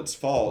 for all its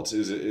faults,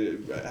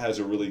 it has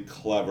a really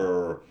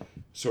clever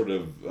sort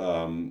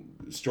of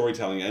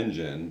storytelling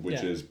engine,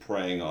 which is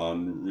preying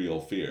on real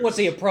fears. What's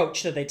the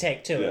approach that they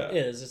take to it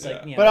is. It's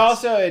like, but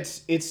also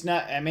it's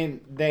not, I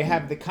mean, they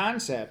have the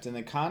concept, and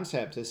the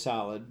concept is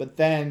solid, but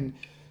then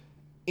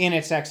in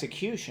its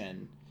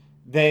execution,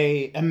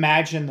 they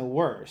imagine the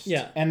worst.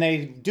 Yeah. And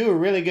they do a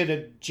really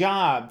good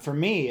job, for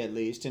me at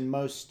least, in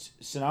most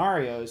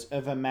scenarios,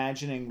 of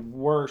imagining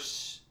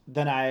worse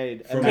than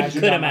I'd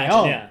imagined on my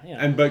own.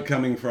 Yeah. But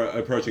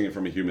approaching it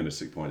from a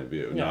humanistic point of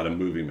view, not a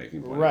movie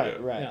making point of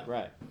view. Right.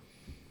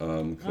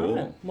 Cool.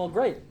 Right. Well,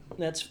 great.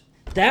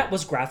 That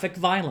was graphic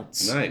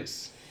violence.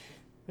 Nice.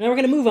 Now we're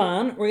going to move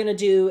on. We're going to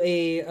do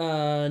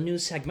a new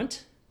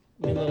segment.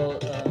 We got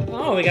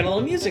a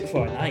little music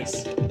for it.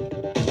 Nice.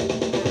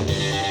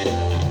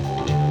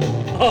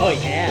 Oh,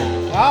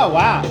 yeah. Oh,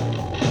 wow.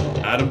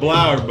 Adam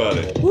Blau,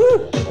 everybody.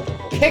 Woo!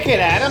 Kick it,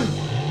 Adam.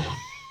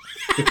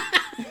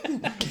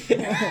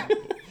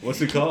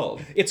 What's it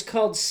called? It's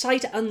called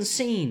Sight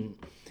Unseen.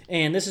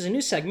 And this is a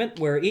new segment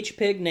where each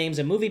pig names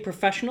a movie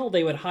professional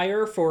they would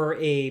hire for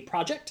a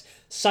project,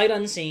 sight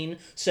unseen,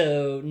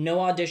 so no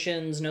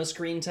auditions, no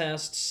screen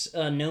tests,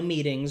 no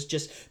meetings,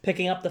 just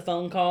picking up the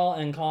phone call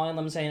and calling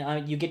them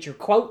saying, you get your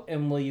quote,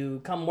 and will you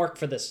come work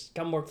for this?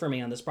 Come work for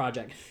me on this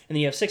project. And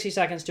then you have 60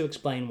 seconds to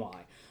explain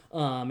why.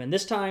 And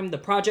this time, the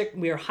project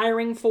we are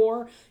hiring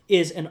for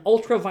is an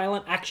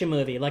ultra-violent action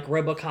movie like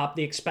RoboCop,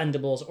 The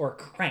Expendables, or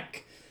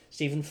Crank.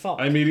 Stephen Falk.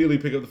 I immediately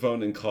pick up the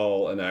phone and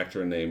call an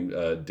actor named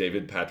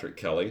David Patrick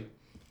Kelly.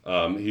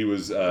 He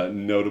was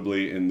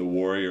notably in The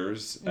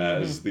Warriors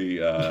as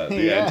the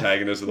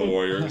antagonist of The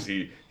Warriors.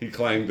 He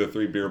clanged the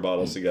 3 beer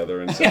bottles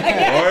together and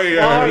said,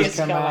 Warriors,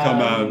 come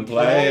out and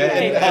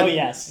play.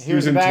 Yes. He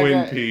was in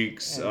Twin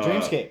Peaks.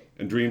 Dreamscape.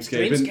 And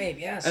Dreamscape. Dreamscape,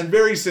 yes. And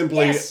very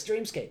simply... Yes,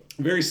 Dreamscape.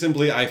 Very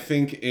simply, I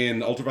think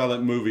in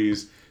ultraviolet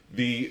movies...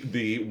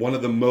 The one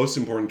of the most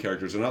important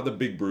characters are not the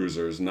big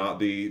bruisers, not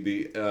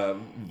the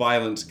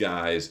violence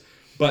guys,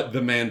 but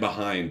the man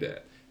behind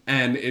it.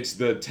 And it's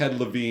the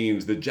Ted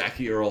Levines, the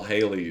Jackie Earle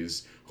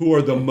Haleys, who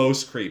are the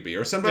most creepy.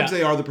 Or sometimes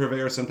they are the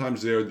purveyor,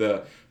 sometimes they're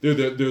the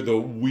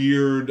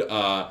weird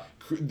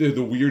they're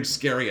the weird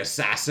scary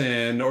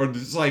assassin, or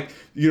it's like,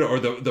 or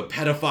the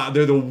pedophile.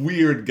 They're the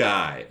weird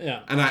guy.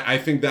 Yeah. And I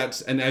think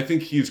I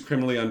think he's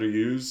criminally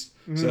underused.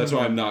 So that's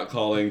why I'm not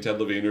calling Ted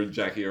Levine or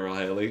Jackie Earle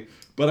Haley.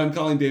 But I'm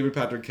calling David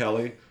Patrick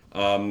Kelly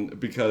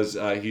because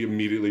he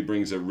immediately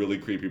brings a really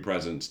creepy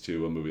presence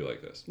to a movie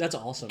like this. That's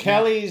awesome.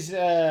 Kelly's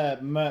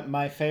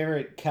my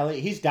favorite Kelly.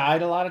 He's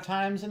died a lot of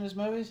times in his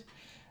movies.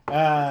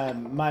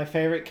 My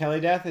favorite Kelly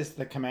death is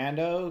the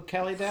Commando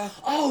Kelly death.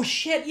 Oh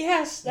shit!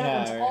 Yes,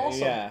 that one's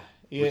awesome. Yeah,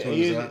 Which one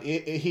is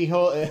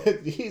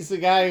that? He's the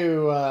guy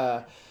who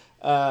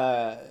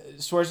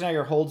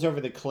Schwarzenegger holds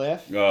over the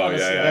cliff. Oh,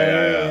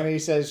 yeah. And he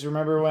says,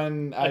 "Remember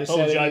when I told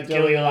said you I'd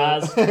kill you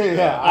last?"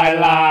 Yeah, I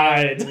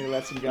lied. And he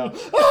lets him go.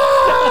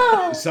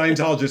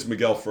 Scientologist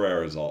Miguel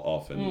Ferrer is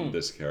often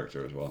this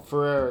character as well.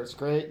 Ferrer is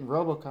great in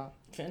RoboCop.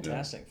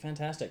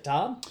 Fantastic.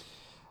 Todd?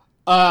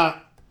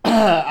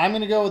 I'm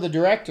going to go with the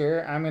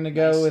director. I'm going to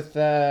go with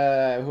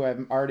who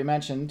I've already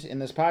mentioned in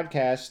this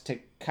podcast,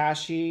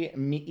 Takashi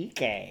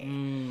Miike.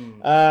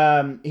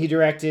 He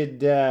directed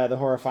The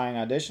Horrifying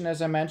Audition,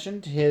 as I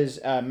mentioned. His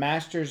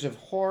Masters of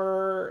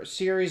Horror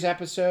series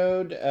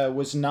episode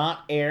was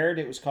not aired.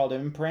 It was called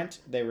Imprint.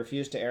 They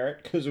refused to air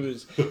it because it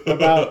was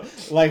about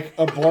like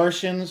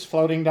abortions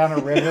floating down a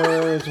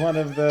river is one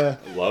of the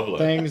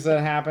things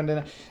that happened in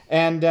it.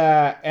 And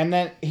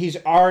then he's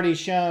already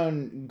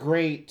shown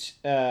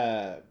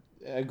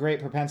a great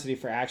propensity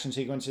for action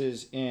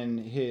sequences in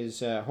his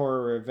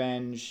horror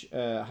revenge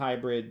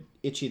hybrid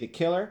Itchy the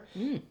Killer.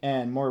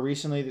 And more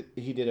recently,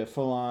 he did a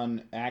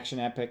full-on action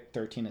epic,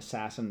 13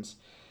 Assassins.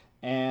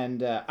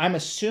 And I'm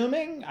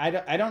assuming,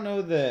 I don't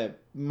know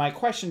my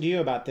question to you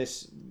about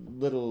this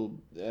little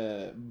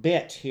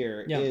bit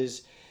here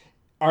is,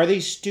 are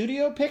these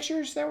studio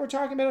pictures that we're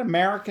talking about,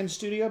 American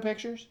studio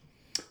pictures?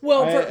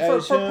 Well,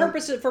 for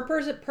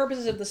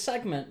purposes of the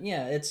segment,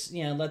 it's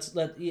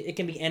it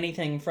can be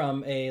anything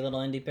from a little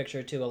indie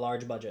picture to a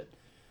large budget.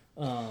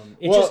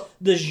 It's just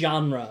the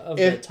genre of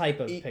the type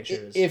of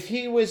pictures. If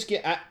he was,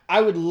 I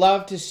would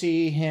love to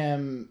see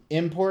him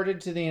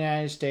imported to the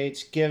United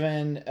States,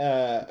 given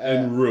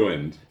and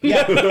ruined.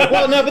 Yeah,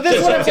 well, no, but this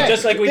is what I'm saying.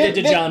 Just like we did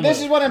to John Woo. This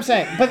is what I'm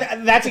saying.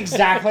 But that's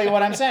exactly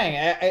what I'm saying.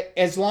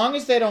 As long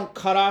as they don't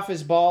cut off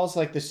his balls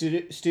like the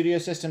studio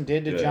system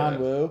did to John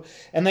Woo,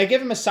 and they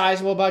give him a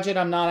sizable budget,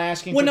 I'm not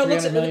asking for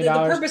 $300 million.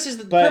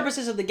 The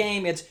purposes of the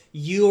game, it's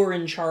you're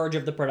in charge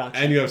of the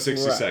production. And you have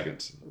 60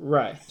 seconds.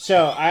 Right.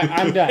 So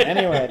I'm done.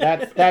 Anyway,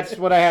 that's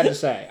what I had to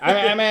say.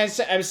 I mean,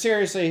 I'm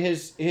seriously,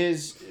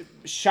 his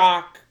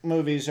shock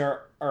movies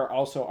are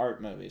also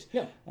art movies.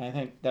 Yeah. And I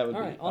think that would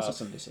be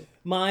awesome to see.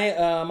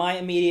 My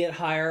immediate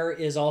hire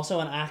is also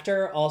an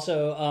actor,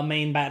 also a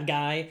main bad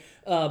guy,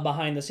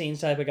 behind the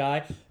scenes type of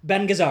guy,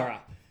 Ben Gazzara.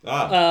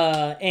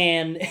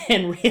 And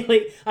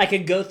really, I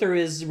could go through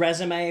his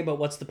resume, but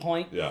what's the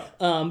point? Yeah.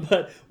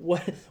 But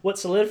what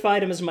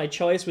solidified him as my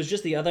choice was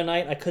just the other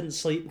night I couldn't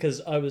sleep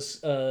because I was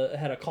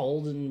had a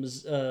cold and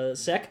was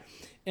sick.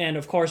 And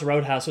of course,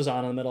 Roadhouse was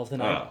on in the middle of the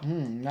night.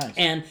 Nice.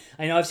 And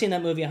I know I've seen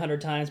that movie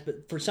 100 times,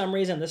 but for some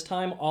reason this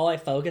time all I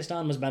focused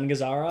on was Ben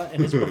Gazzara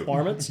and his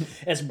performance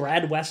as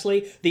Brad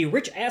Wesley, the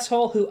rich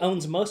asshole who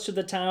owns most of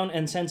the town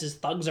and sends his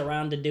thugs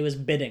around to do his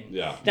bidding.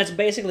 Yeah. That's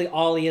basically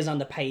all he is on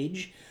the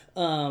page.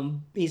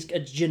 He's a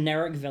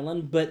generic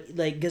villain, but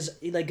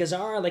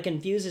Gazzara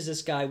infuses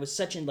this guy with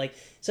such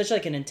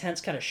an intense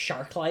kind of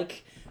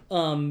shark-like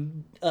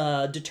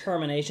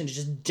determination to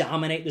just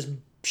dominate this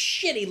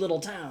shitty little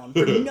town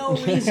for no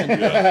reason.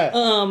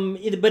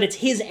 But it's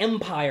his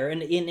empire,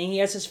 and he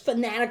has this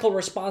fanatical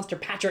response to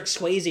Patrick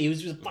Swayze,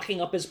 who's just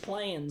fucking up his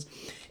plans.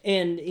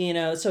 And,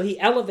 so he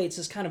elevates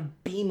this kind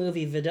of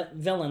B-movie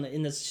villain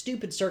in this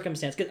stupid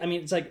circumstance. I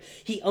mean, it's like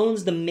he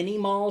owns the mini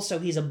mall, so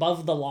he's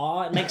above the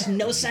law. It makes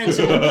no sense.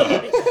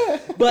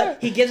 But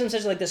but he gives him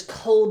such like this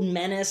cold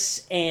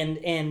menace and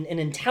an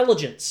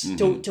intelligence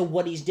to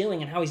what he's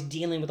doing and how he's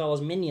dealing with all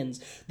his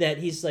minions that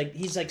he's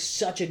like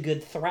such a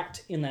good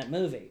threat in that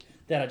movie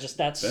that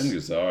that's Ben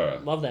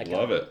Gazzara. Love that guy.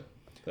 Love it.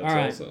 That's all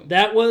right, awesome.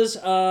 that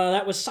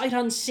was Sight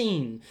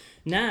Unseen.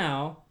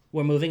 Now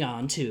we're moving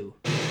on to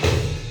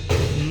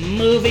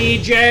Movie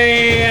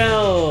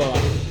Jail.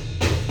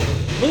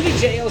 Movie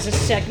Jail is a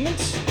segment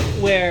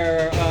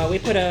where we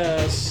put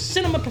a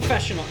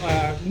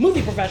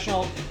movie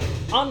professional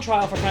on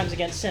trial for crimes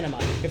against cinema.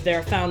 If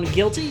they're found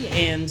guilty,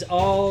 and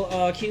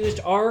all accused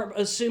are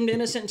assumed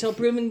innocent until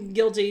proven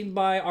guilty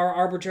by our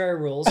arbitrary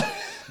rules.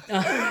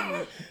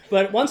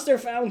 But once they're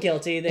found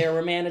guilty, they are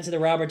remanded to the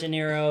Robert De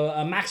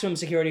Niro maximum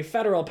security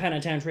federal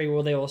penitentiary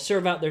where they will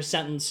serve out their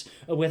sentence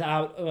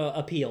without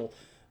appeal.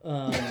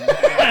 No,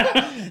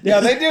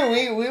 they do.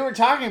 We were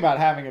talking about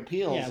having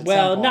appeals. Yeah,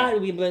 well,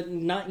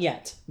 not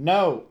yet.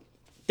 No.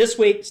 This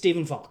week,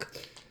 Stephen Falk.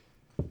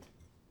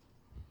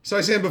 So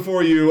I stand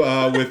before you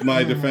with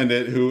my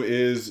defendant, who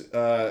is,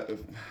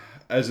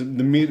 as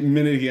the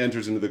minute he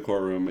enters into the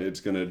courtroom,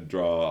 it's going to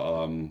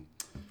draw.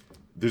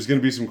 There's going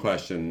to be some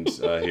questions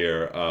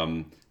here,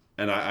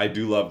 and I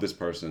do love this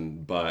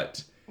person,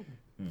 but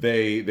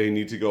they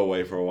need to go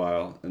away for a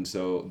while, and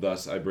so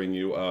thus I bring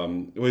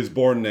you. His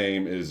born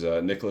name is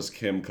Nicholas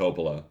Kim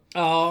Coppola.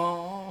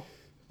 Oh.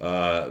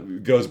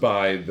 Goes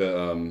by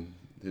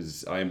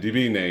his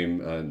IMDb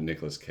name,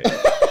 Nicholas Cage.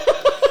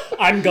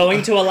 I'm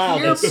going to allow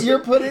this. You're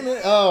putting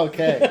it. Oh,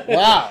 okay.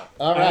 Wow.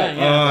 All right.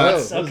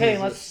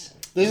 Let's.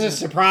 This is a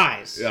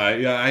surprise.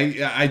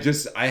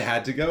 I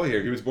had to go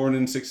here. He was born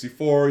in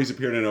 '64. He's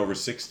appeared in over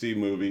 60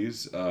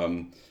 movies,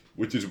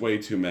 which is way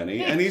too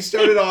many. And he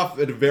started off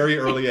at a very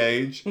early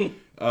age. He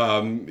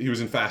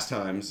was in Fast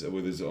Times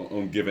with his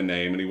own given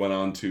name, and he went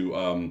on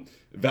to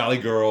Valley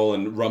Girl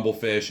and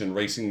Rumblefish and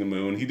Racing the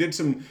Moon. He did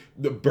some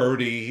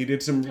Birdie. He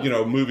did some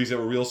movies that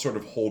were real sort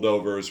of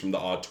holdovers from the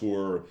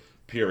auteur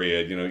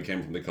period. He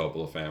came from the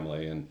Coppola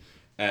family, and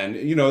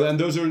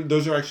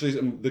those are actually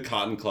the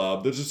Cotton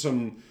Club. Those are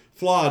some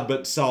flawed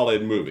but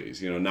solid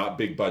movies. Not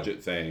big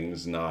budget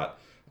things, not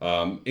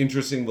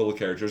interesting little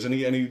characters, and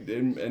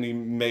he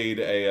made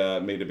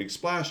a big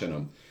splash in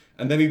them.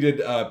 And then he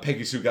did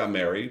Peggy Sue Got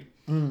Married,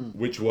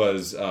 which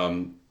was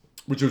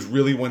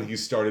really when he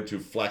started to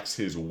flex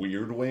his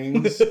weird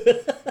wings.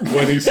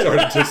 When he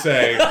started to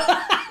say,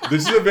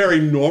 "This is a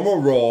very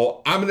normal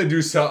role. I'm gonna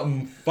do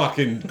something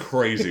fucking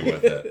crazy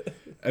with it."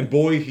 And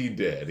boy, he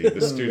did. The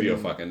studio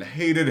fucking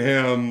hated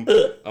him,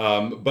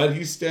 but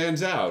he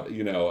stands out,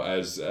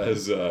 as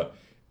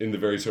in the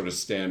very sort of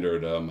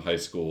standard high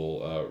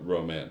school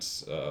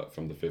romance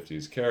from the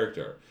 50s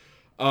character.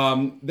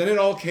 Then it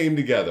all came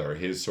together.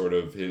 His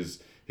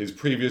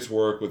previous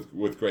work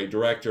with great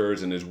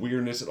directors and his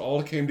weirdness, it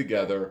all came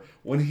together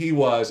when he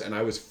was, and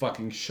I was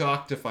fucking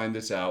shocked to find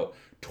this out,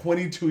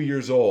 22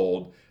 years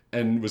old.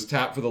 And was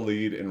tapped for the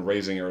lead in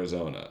Raising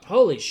Arizona.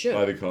 Holy shit.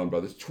 By the Coen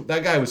brothers.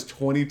 That guy was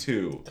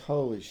 22.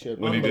 Holy shit.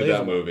 When he did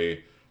that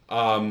movie.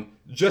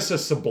 Just a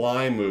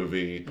sublime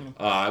movie.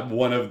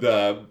 One of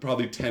the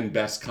probably 10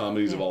 best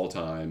comedies of all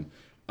time.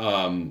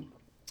 And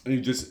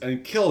he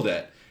killed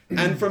it.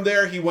 And from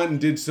there he went and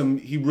did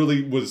he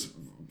really was,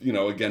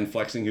 again,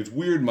 flexing his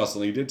weird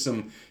muscle. He did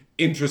some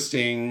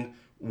interesting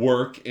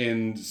work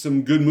in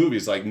some good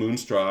movies like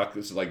Moonstruck.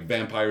 This is like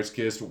Vampire's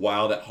Kiss,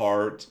 Wild at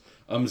Heart.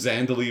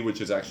 Zandali, which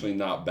is actually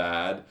not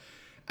bad.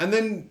 And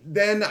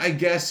then I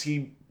guess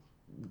he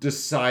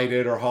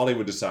decided, or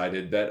Hollywood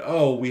decided, that,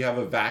 we have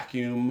a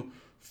vacuum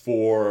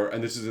for,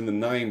 and this is in the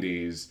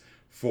 90s,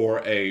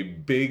 for a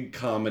big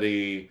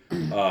comedy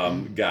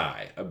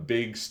guy, a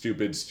big,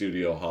 stupid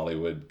studio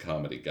Hollywood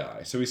comedy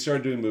guy. So he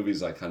started doing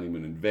movies like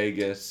Honeymoon in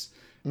Vegas,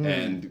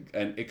 and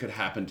It Could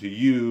Happen to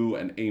You,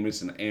 and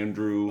Amos and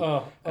Andrew,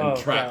 and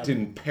Trapped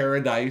in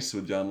Paradise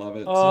with John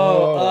Lovitz,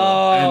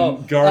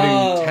 and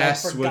Guarding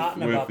Tess with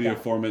the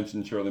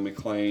aforementioned Shirley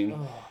MacLaine.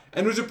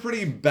 And it was a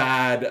pretty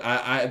bad,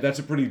 that's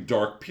a pretty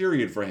dark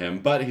period for him,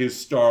 but his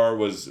star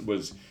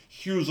was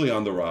hugely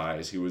on the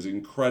rise. He was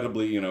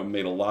incredibly,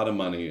 made a lot of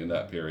money in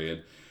that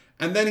period.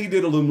 And then he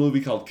did a little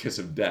movie called Kiss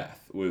of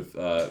Death with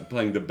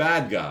playing the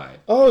bad guy.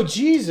 Oh,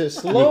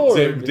 Jesus,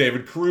 Lord.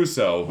 David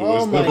Caruso, who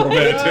was the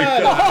romantic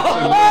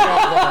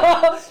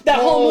guy. That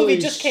whole movie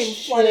just came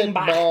flooding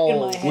back in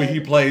my head. Where he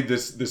played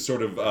this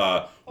sort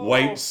of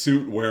white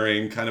suit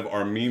wearing kind of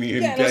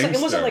Armenian gangster. It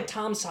wasn't like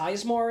Tom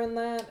Sizemore in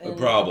that? And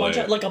probably.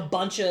 A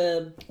bunch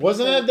of...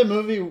 Wasn't that the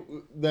movie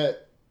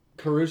that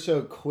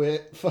Caruso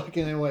quit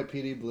fucking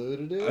NYPD Blue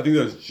to do? I think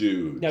that was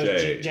Jude. No,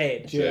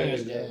 Jade.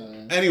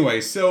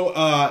 Anyway,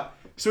 so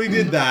he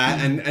did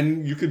that,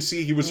 and you could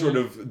see he was sort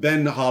of,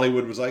 then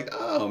Hollywood was like,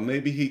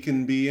 maybe he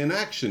can be in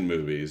action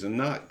movies and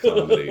not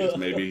comedies.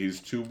 Maybe he's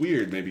too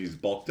weird. Maybe he's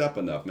bulked up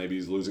enough. Maybe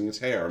he's losing his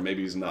hair.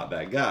 Maybe he's not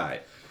that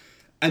guy.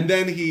 And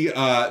then he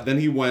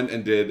went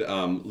and did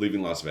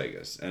Leaving Las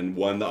Vegas and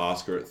won the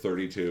Oscar at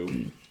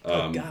 32.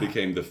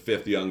 Became the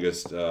 5th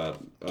youngest.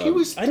 He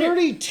was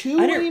 32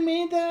 when he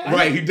made that?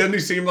 Right. Doesn't he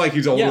seem like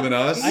he's older than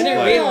us? I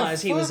didn't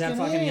realize he was that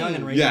fucking young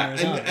and Raising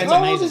Arizona.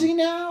 How old is he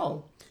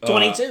now?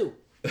 22.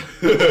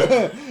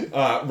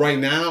 Right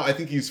now, I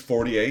think he's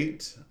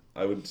 48.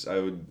 I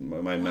would.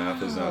 My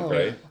math is not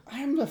great.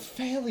 I'm a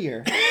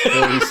failure.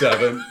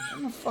 47.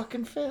 I'm a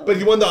fucking failure. But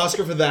he won the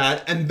Oscar for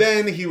that, and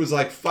then he was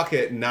like, "Fuck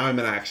it, now I'm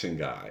an action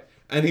guy."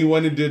 And he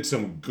went and did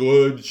some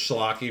good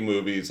schlocky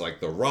movies like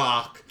The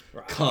Rock,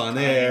 Con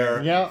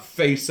Air, Yep.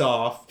 Face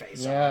Off.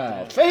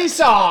 Face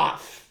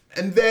Off.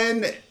 And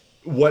then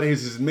what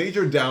is his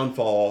major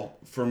downfall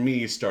for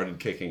me started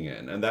kicking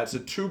in, and that's a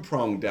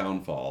two-pronged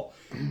downfall: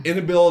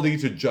 inability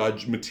to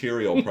judge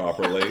material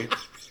properly,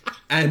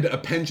 and a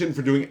penchant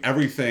for doing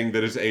everything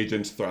that his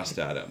agents thrust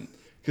at him.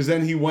 Because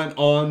then he went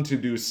on to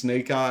do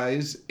Snake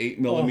Eyes,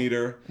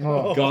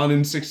 8mm, Gone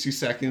in 60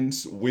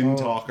 Seconds, Wind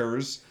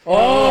Talkers.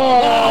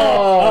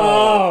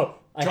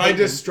 Tried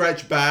to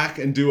stretch back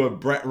and do a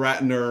Brett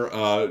Ratner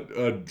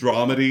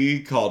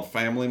dramedy called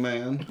Family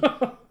Man.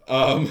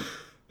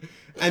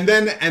 And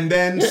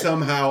then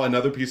somehow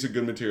another piece of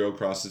good material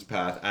crossed his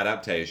path,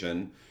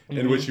 Adaptation,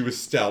 in which he was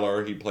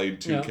stellar. He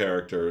played two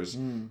characters,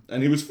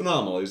 and he was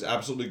phenomenal. He was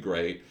absolutely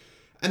great.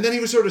 And then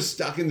he was sort of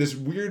stuck in this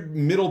weird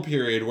middle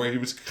period where he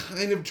was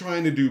kind of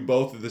trying to do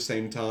both at the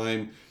same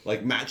time,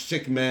 like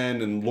Matchstick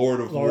Men and Lord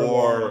of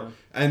War,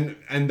 and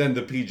then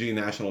the PG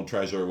National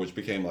Treasure, which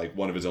became like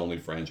one of his only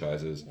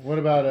franchises What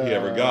about he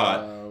ever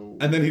got.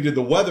 And then he did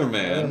The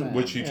Weatherman,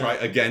 which he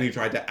tried again. He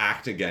tried to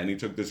act again. He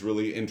took this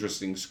really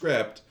interesting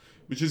script,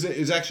 which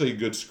is actually a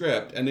good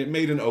script, and it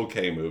made an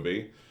okay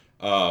movie.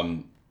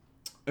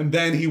 And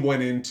then he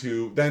went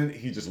into, then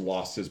he just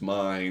lost his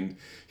mind.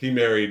 He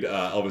married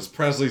Elvis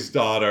Presley's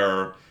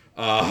daughter,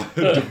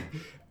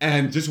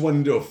 and just went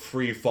into a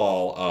free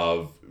fall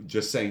of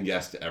just saying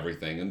yes to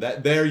everything. And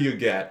that there you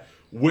get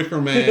Wicker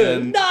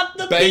Man,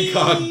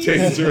 Bangkok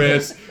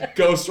Dangerous,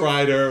 Ghost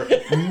Rider,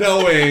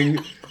 Knowing,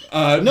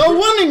 Bad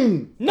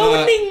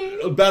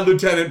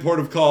Lieutenant, Port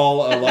of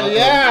Call, Port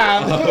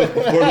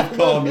of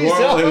Call, New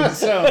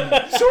Orleans.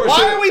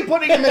 Why are we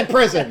putting him in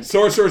prison?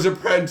 Sorcerer's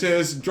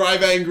Apprentice,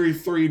 Drive Angry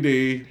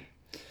 3D.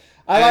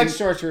 I like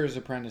Sorcerer's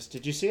Apprentice.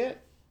 Did you see it?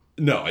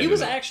 No, I He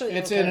was didn't. actually...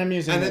 It's okay. an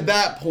amusing And movie. at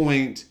that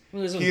point,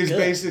 he has good,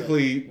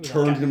 basically but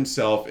turned okay.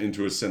 himself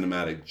into a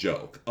cinematic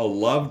joke. A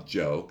loved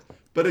joke,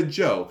 but a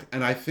joke.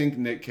 And I think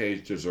Nick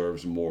Cage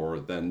deserves more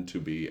than to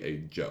be a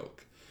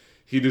joke.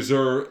 He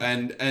deserves...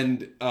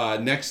 And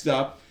next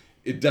up,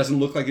 it doesn't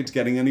look like it's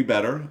getting any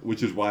better,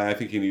 which is why I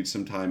think he needs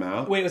some time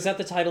out. Wait, was that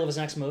the title of his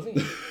next movie?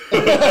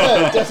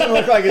 It doesn't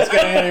look like it's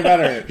getting any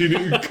better. He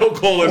needs some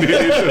time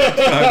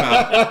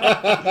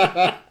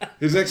out.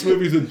 His next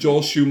movie is with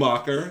Joel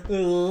Schumacher.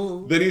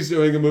 Then he's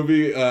doing a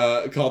movie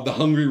called The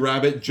Hungry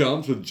Rabbit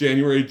Jumps with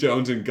January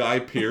Jones and Guy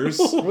Pearce.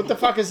 What the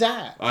fuck is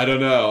that? I don't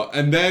know.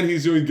 And then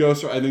he's doing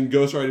Ghost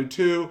Rider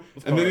 2.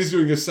 And then he's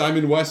doing a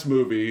Simon West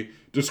movie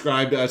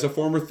described as a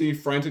former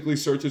thief frantically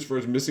searches for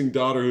his missing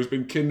daughter who's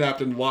been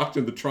kidnapped and locked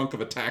in the trunk of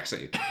a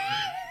taxi.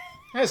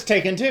 That's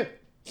Taken too.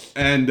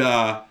 And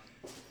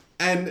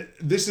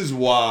this is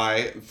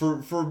why,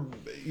 for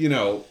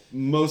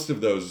most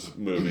of those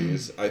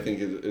movies, I think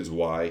is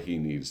why he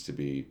needs to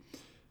be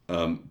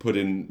put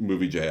in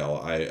movie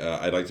jail.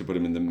 I'd like to put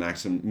him in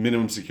the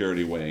minimum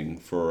security wing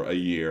for a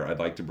year. I'd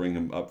like to bring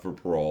him up for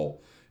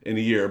parole in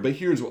a year. But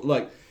here's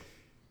what,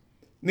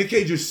 Nick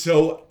Cage is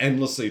so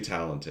endlessly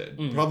talented,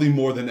 probably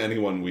more than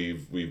anyone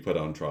we've put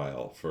on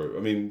trial for. I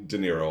mean, De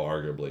Niro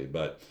arguably,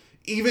 but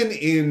De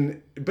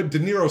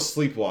Niro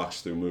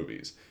sleepwalks through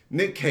movies.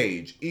 Nick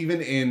Cage,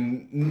 even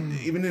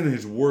in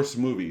his worst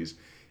movies,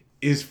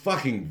 is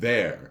fucking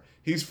there.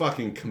 He's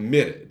fucking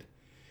committed.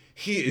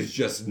 He is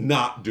just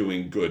not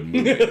doing good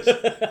movies,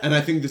 and I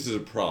think this is a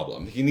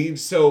problem.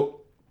 He's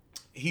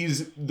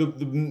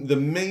the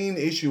main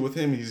issue with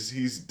him.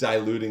 He's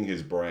diluting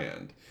his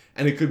brand.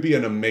 And it could be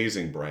an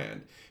amazing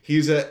brand.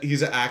 He's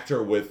an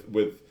actor with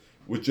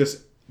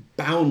just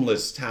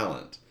boundless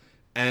talent,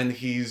 and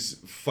he's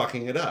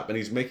fucking it up, and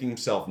he's making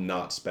himself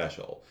not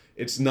special.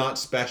 It's not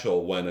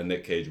special when a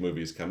Nick Cage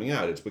movie is coming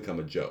out. It's become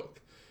a joke,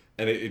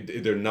 and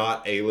they're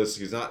not A-list.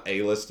 He's not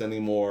A-list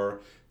anymore.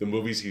 The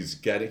movies he's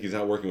getting, he's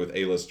not working with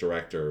A-list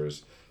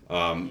directors.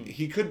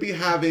 He could be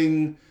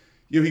having,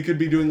 he could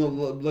be doing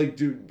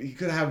he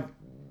could have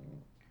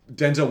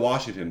Denzel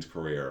Washington's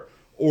career.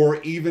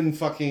 Or even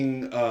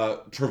fucking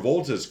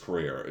Travolta's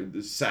career,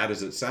 as sad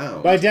as it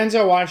sounds. By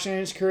Denzel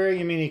Washington's career,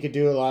 you mean he could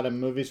do a lot of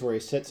movies where he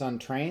sits on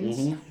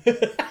trains?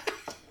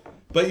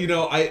 But he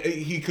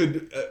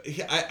could.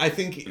 I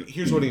think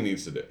here's what he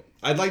needs to do.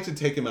 I'd like to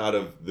take him out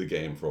of the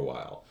game for a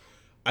while.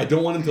 I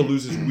don't want him to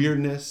lose his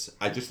weirdness.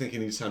 I just think he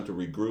needs time to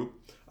regroup.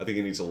 I think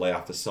he needs to lay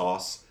off the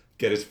sauce,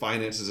 get his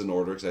finances in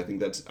order, because I think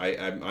that's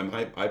I'm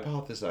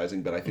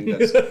hypothesizing, but I think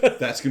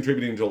that's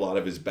contributing to a lot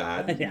of his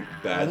bad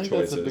choices.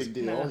 That's a big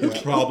deal.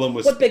 His problem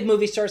was What big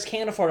movie stars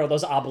can't afford all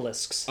those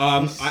obelisks?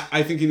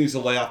 I think he needs to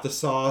lay off the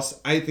sauce.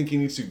 I think he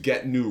needs to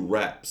get new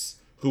reps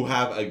who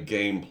have a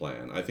game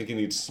plan. I think he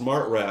needs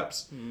smart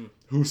reps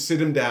who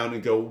sit him down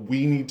and go,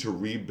 we need to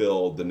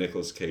rebuild the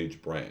Nicolas Cage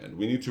brand.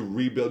 We need to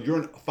rebuild.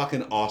 You're a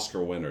fucking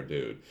Oscar winner,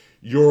 dude.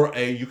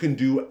 You can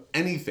do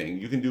anything.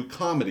 You can do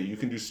comedy. You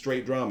can do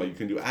straight drama. You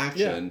can do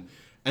action.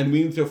 And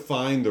we need to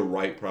find the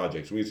right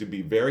projects. We need to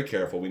be very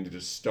careful. We need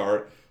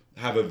to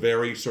have a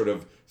very sort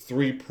of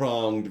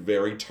 3-pronged,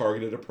 very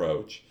targeted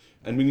approach.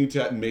 And we need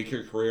to make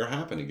your career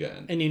happen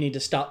again. And you need to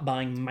stop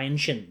buying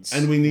mansions.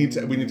 And we need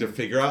to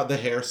figure out the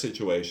hair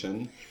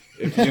situation.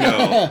 If you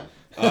know,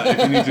 if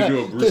you need to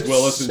do a Bruce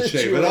Willis and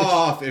shave it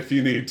off, if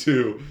you need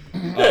to.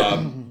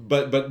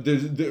 But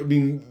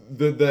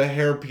the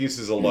hair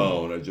pieces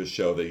alone just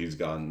show that he's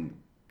gone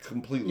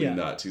completely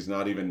nuts. He's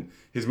not even,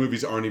 his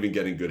movies aren't even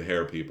getting good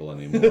hair people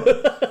anymore.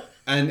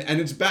 And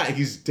it's bad.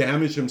 He's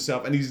damaged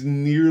himself, and he's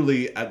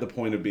nearly at the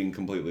point of being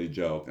completely a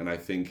joke. And I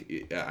think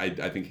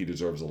he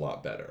deserves a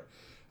lot better.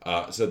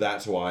 So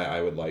that's why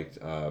I would like.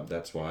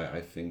 That's why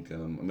I think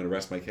I'm going to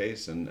rest my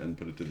case and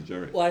put it to the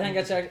jury. Well, I think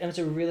that's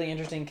a really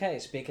interesting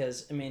case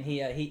because I mean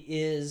he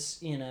is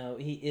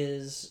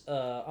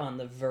on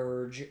the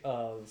verge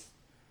of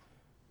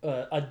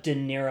a De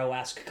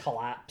Niro-esque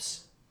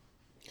collapse,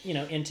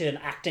 into an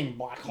acting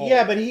black hole.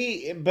 Yeah,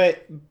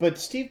 but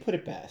Steve put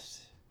it best.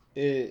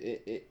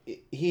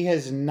 He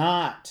has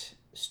not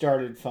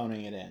started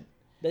phoning it in.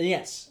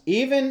 Yes.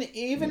 Even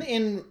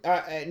in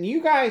and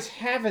you guys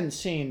haven't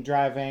seen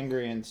Drive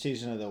Angry and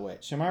Season of the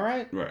Witch, am I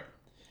right? Right.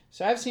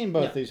 So I've seen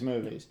both these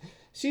movies.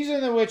 Season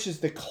of the Witch is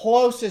the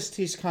closest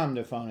he's come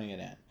to phoning it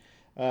in,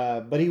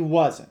 but he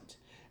wasn't.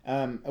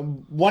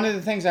 One of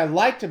the things I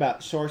liked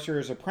about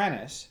Sorcerer's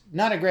Apprentice,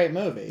 not a great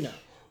movie,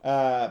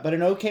 but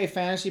an okay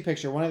fantasy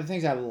picture. One of the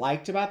things I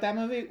liked about that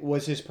movie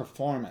was his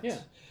performance. Yeah.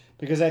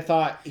 Because I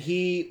thought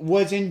he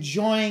was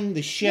enjoying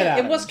the shit out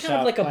of himself. It was kind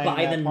of like a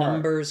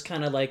by-the-numbers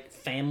kind of like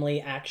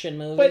family action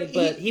movie,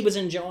 but he was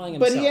enjoying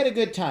himself. But he had a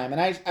good time.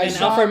 And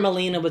Alfred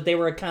Molina, but they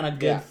were kind of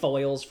good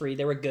foils for you.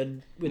 They were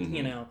good with,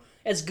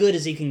 as good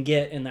as he can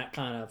get in that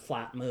kind of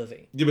flat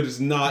movie. Yeah, but it's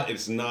not,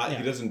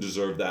 he doesn't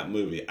deserve that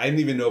movie. I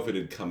didn't even know if it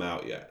had come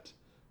out yet.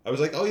 I was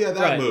like, oh yeah,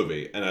 that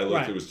movie. And I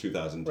looked, it was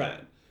 2010.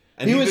 Right.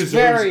 And he was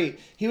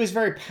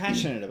very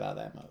passionate about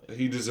that movie.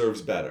 He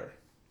deserves better.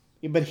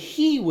 Yeah, but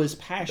he was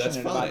passionate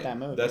about that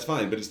movie. That's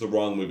fine, but it's the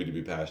wrong movie to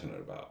be passionate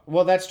about.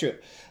 Well, that's true.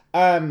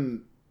 I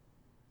don't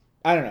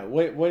know.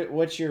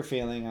 What's your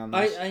feeling on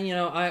this?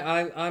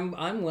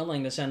 I'm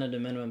willing to send him to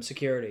minimum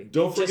security.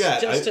 Don't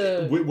forget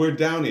where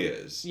Downey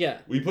is. Yeah,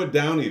 we put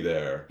Downey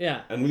there.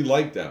 Yeah, and we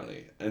like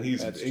Downey, and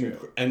he's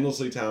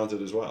endlessly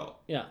talented as well.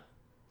 Yeah,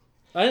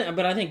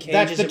 but I think Cage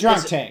that's the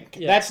drunk tank.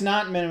 Yeah. That's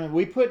not minimum.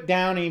 We put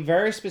Downey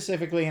very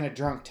specifically in a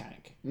drunk tank.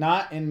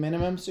 Not in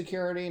minimum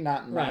security,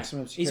 not in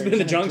maximum security. He's been in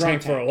the drunk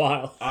tank for a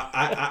while.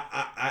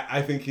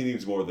 I think he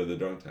needs more than the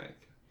drunk tank.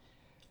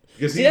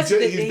 Because he's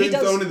been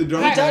thrown in the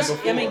drunk tank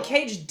before. I mean,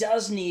 Cage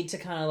does need to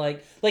kind of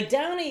like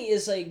Downey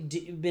is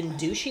been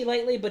douchey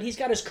lately, but he's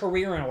got his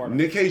career in order.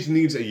 Nick Cage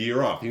needs a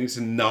year off. He needs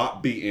to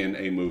not be in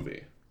a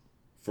movie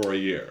for a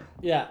year.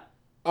 Yeah.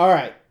 All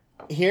right.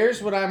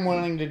 Here's what I'm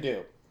willing to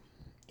do.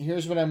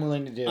 I'm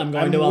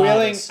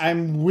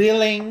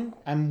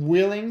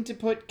willing to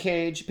put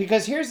Cage,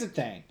 because here's the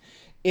thing,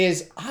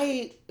 is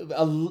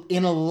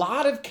in a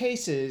lot of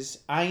cases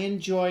I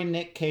enjoy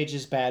Nick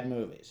Cage's bad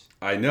movies.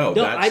 I know.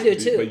 No, I do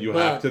too. But you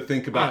have to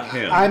think about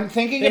him. I'm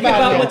thinking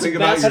about him. What's think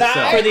about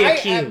yourself. For the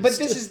accused. But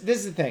this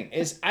is the thing,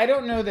 is I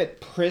don't know that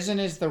prison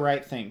is the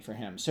right thing for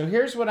him. So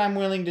here's what I'm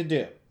willing to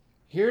do.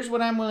 Here's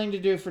what I'm willing to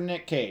do for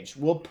Nick Cage.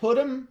 We'll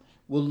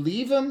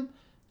leave him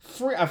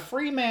a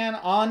free man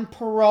on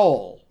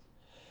parole.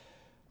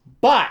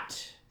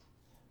 But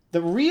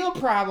the real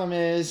problem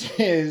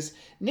is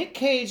Nick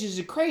Cage is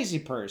a crazy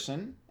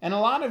person, and a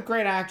lot of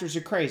great actors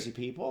are crazy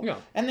people,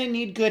 and they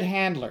need good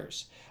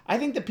handlers. I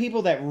think the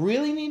people that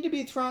really need to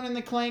be thrown in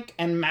the clink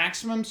and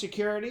maximum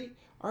security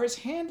are his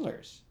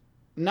handlers,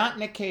 not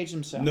Nick Cage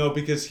himself. No,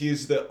 because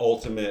he's the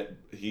ultimate.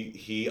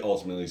 He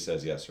ultimately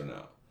says yes or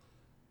no.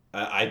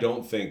 I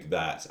don't think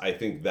that's. I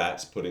think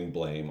that's putting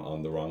blame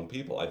on the wrong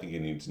people. I think he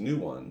needs new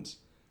ones,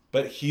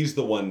 but he's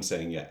the one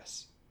saying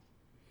yes.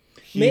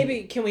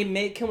 Maybe can we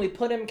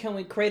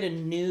create a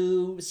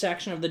new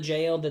section of the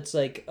jail that's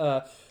like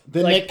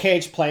Nick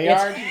Cage play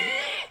yard,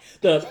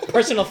 the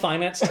personal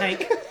finance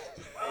tank,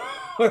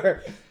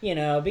 or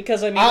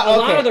because I mean a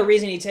lot of the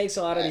reason he takes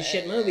a lot of these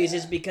shit movies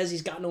is because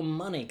he's got no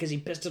money because he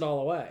pissed it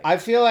all away. I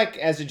feel like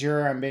as a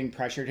juror I'm being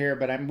pressured here,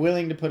 but I'm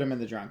willing to put him in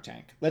the drunk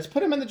tank. Let's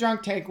put him in the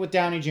drunk tank with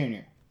Downey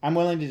Jr. I'm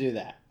willing to do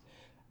that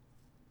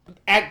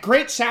at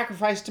great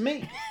sacrifice to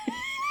me.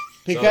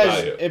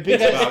 Because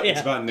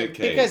it's about Nick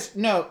Cage.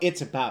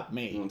 It's about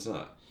me. No, it's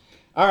not.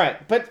 All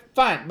right, but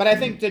fine. But I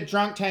think the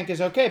drunk tank is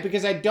okay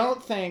because I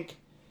don't think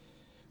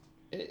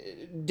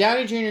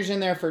Downey Jr.'s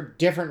in there for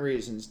different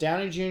reasons.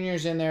 Downey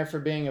Jr.'s in there for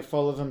being a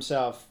full of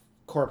himself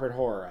corporate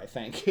whore, I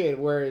think.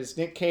 Whereas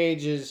Nick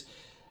Cage is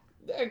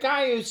a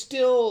guy who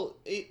still,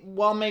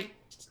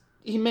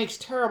 he makes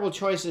terrible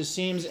choices,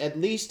 seems at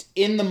least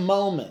in the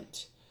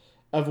moment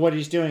of what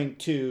he's doing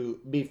to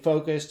be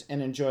focused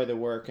and enjoy the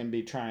work and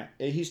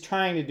he's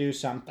trying to do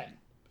something.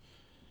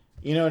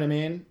 You know what I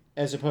mean?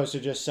 As opposed to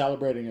just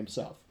celebrating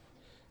himself.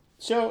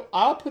 So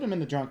I'll put him in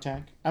the drunk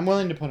tank. I'm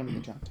willing to put him in the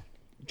drunk tank.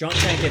 Drunk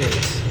tank it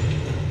is.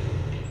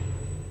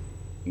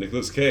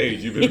 Nicolas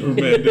Cage, you've been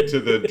remanded to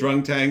the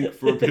drunk tank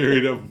for a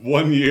period of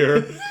 1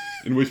 year,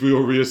 in which we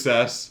will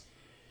reassess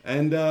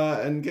and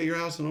get your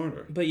house in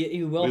order. But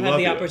you will have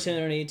the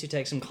opportunity to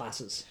take some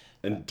classes.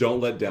 And don't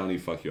let Downey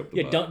fuck you up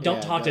the butt.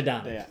 Don't talk to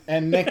Downey. Yeah.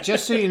 And Nick,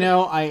 just so you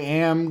know, I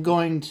am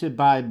going to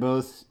buy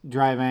both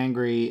Drive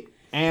Angry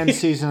and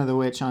Season of the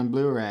Witch on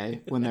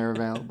Blu-ray when they're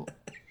available.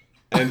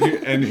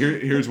 And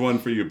here's one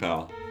for you,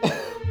 pal. I'm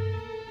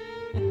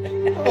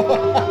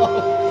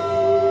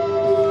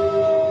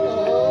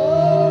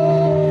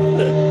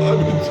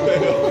in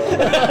jail.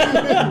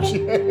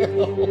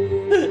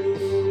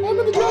 I'm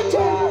in the drug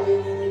tank.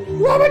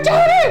 Robert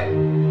Downey!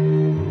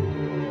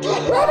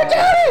 Robert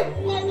Downey!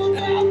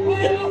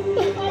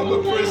 I'm a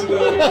prisoner.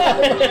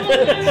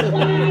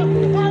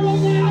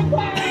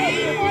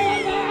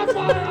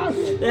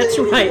 That's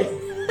right.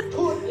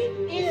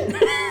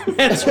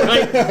 That's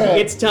right.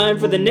 It's time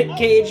for the Nick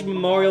Cage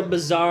Memorial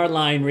Bazaar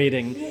line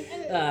reading,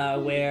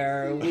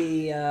 where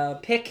we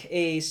pick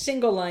a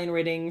single line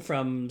reading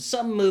from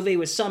some movie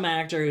with some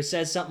actor who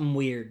says something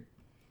weird.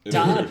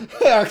 Todd?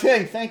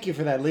 Okay, thank you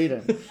for that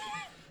lead-in.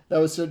 That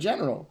was so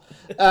general.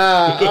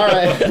 All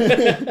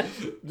right.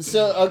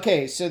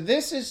 So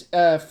this is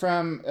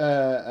from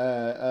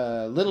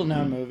a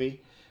little-known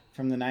movie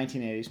from the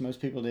 1980s.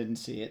 Most people didn't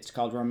see it. It's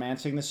called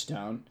Romancing the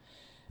Stone.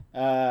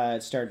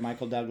 It starred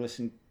Michael Douglas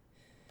and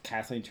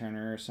Kathleen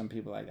Turner, or some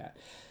people like that.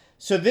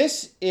 So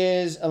this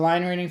is a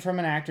line reading from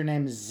an actor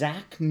named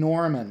Zach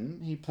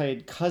Norman. He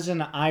played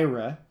Cousin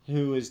Ira,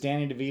 who is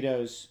Danny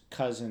DeVito's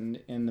cousin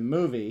in the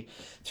movie.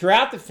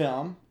 Throughout the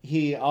film,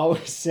 he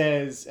always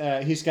says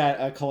he's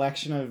got a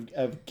collection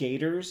of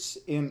gators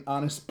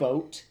on his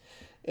boat,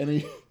 and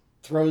he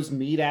throws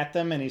meat at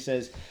them, and he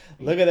says,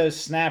 "Look at those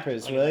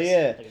snappers, will you?"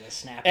 Look at those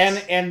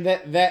snappers. And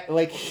that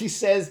like he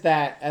says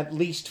that at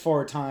least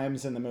 4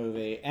 times in the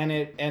movie,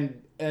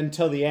 and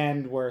until the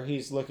end where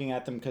he's looking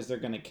at them because they're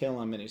going to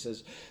kill him, and he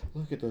says,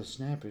 "Look at those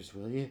snappers,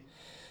 will you?"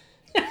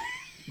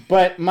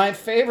 But my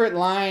favorite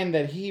line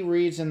that he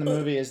reads in the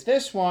movie is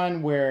this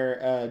one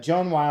where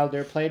Joan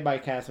Wilder, played by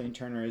Kathleen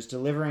Turner, is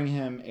delivering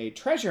him a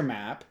treasure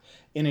map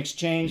in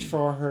exchange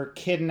for her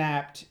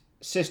kidnapped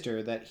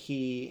sister that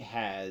he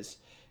has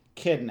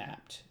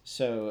kidnapped.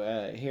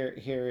 So here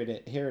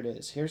it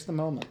is. Here's the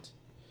moment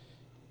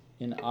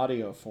in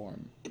audio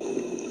form.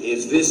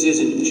 If this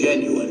isn't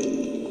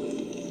genuine,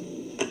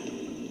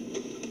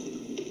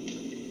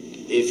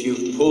 if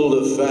you've pulled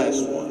a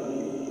fast one.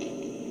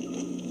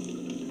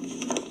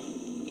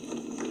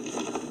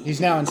 He's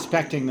now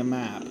inspecting the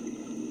map.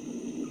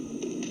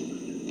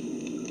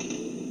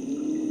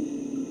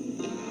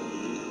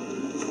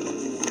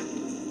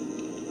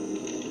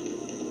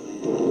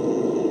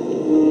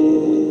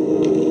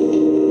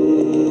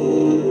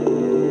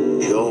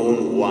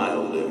 Joan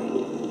Wilder,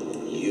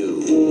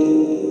 you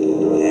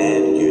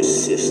and your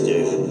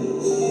sister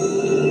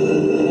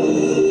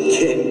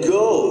can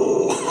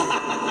go.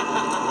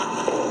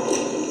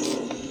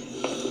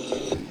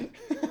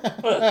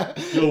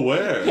 Go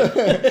where?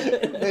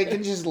 They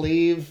can just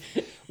leave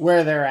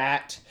where they're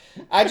at.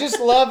 I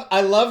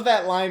love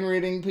that line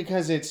reading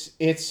because it's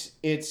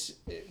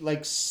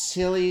like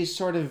silly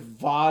sort of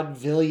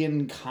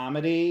vaudevillian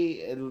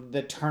comedy.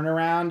 The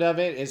turnaround of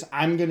it is,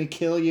 "I'm gonna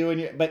kill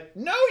you," but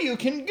no, you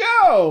can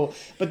go.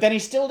 But then he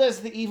still does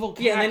the evil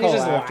cackle. Yeah, and then he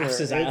just after. laughs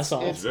his ass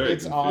off.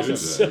 It's awesome.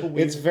 So weird.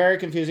 It's very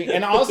confusing,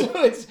 and also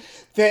it's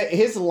that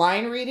his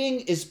line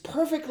reading is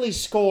perfectly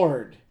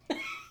scored.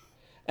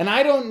 And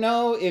I don't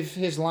know if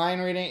his line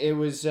reading, it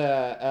was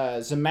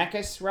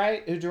Zemeckis,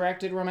 right, who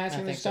directed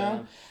Romancing the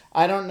Stone? So.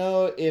 I don't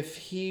know if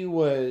he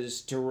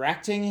was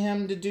directing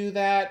him to do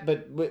that,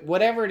 but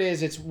whatever it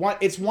is, it's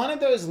one of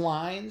those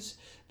lines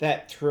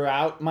that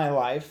throughout my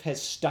life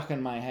has stuck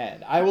in my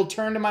head. I will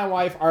turn to my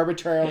wife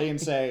arbitrarily and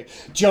say,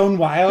 "Joan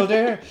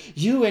Wilder,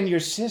 you and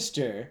your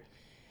sister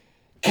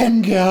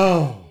can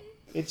go."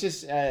 It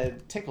just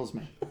tickles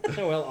me.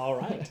 Oh, well, all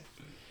right.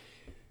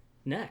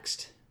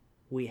 Next,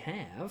 we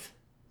have...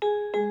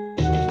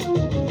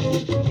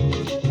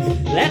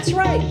 That's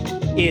right.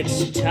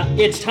 It's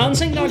Ton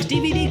Sling Dog's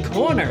DVD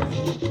Corner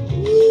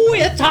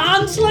with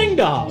Ton Sling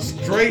Dog.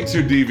 Straight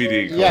to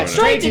DVD corner. Yeah,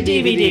 straight to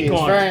DVD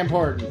corner. It's very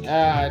important.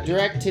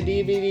 Direct to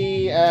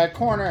DVD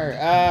corner.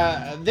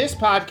 This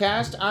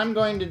podcast, I'm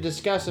going to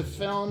discuss a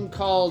film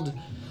called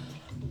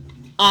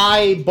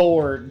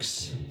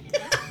Iborgs.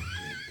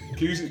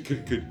 Could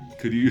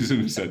you use it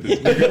in a sentence?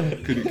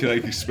 Could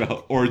I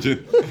spell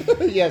origin?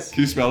 Yes.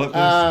 Can you spell it,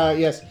 please?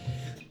 Yes.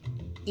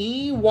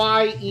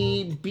 Eyeborgs.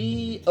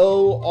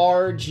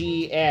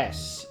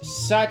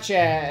 Such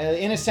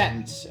a... In a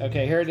sentence.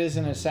 Okay, here it is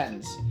in a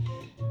sentence.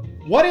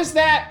 What is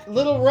that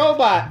little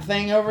robot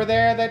thing over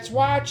there that's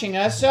watching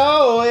us?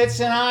 Oh, it's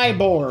an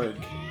Iborg.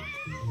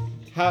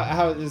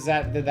 How is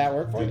that? Did that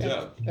work for you? Good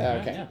job.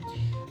 Okay.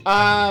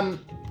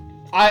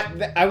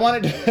 I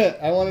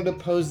wanted to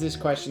pose this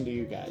question to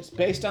you guys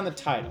based on the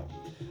title.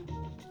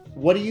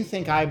 What do you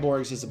think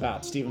Iborgs is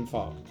about, Stephen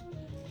Falk?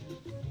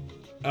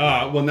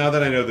 Well, now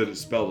that I know that it's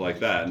spelled like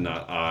that,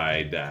 not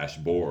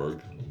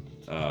I-Borg,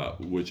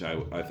 which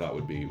I thought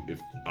would be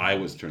if I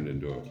was turned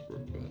into a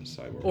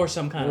cyborg. Or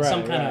some kind of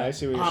I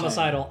see what you're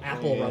homicidal saying.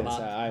 Apple Yeah,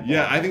 robot.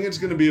 Yeah, I think it's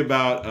going to be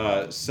about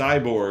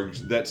cyborgs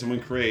that someone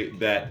create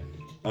that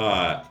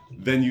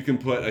then you can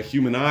put a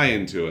human eye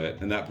into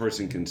it, and that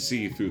person can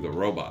see through the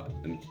robot.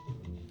 And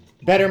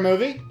Better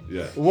movie?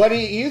 yeah. What do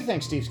you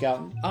think, Steve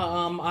Skelton?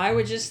 I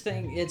would just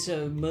think it's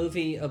a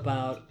movie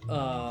about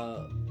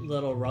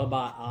little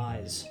robot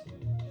eyes.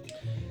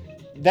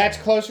 That's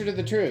closer to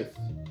the truth.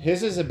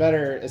 His is a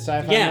better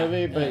sci-fi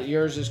movie, but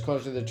yours is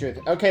closer to the truth.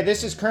 Okay,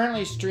 this is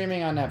currently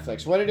streaming on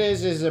Netflix. What it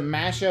is a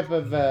mashup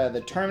of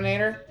The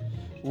Terminator,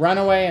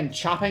 Runaway, and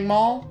Chopping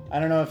Mall. I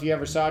don't know if you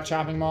ever saw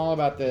Chopping Mall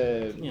about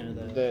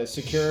the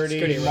security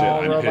Security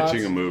mall I'm robots.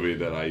 pitching a movie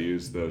that I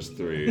use those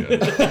three.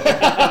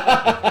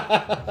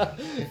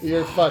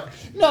 You're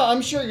fucked. No,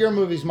 I'm sure your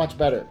movie's much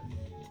better.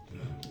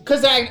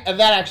 Because that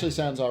actually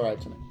sounds all right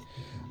to me.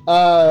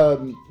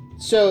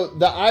 So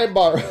the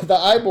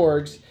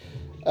Iborgs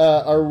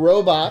are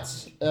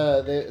robots.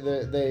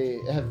 They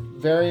have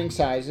varying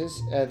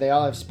sizes. They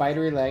all have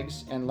spidery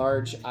legs and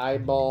large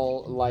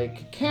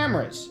eyeball-like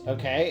cameras.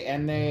 Okay,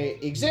 and they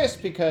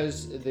exist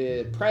because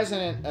the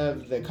president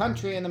of the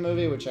country in the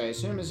movie, which I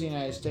assume is the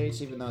United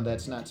States, even though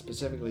that's not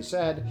specifically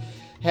said,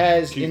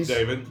 has Keith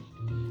David.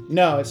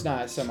 No, it's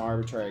not. It's some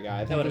arbitrary guy.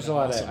 I think would've there's a been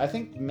lot awesome. of. I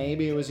think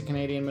maybe it was a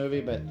Canadian movie,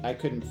 but I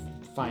couldn't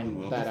find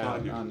Well, that we'll out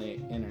find you. on the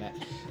internet.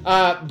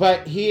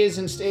 But he has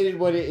instated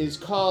what is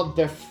called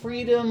the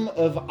Freedom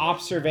of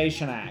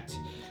Observation Act,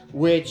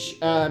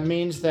 which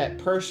means that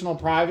personal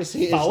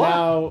privacy is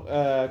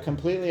now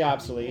completely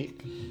obsolete,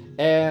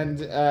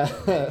 and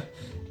and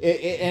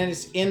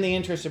it's in the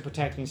interest of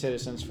protecting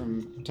citizens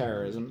from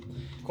terrorism,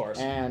 Of course.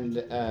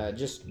 and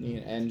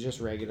just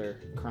regular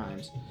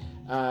crimes.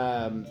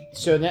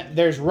 So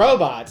there's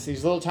robots,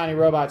 these little tiny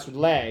robots with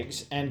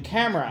legs and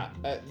camera.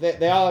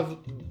 They all have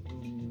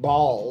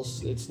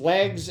balls. It's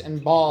legs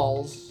and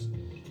balls.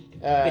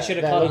 They should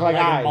have that called look it like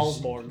like eyes.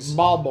 Ballsborgs.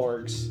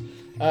 Ballborgs.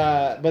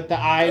 But the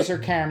eyes are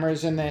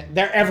cameras, and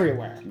they're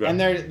everywhere. Yeah. And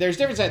there's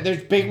different sizes.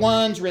 There's big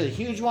ones, really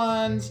huge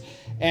ones,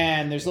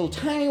 and there's little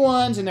tiny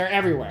ones, and they're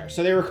everywhere.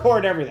 So they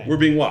record everything. We're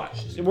being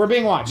watched. We're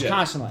being watched Yeah,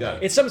 constantly. got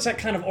it. It's some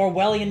kind of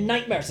Orwellian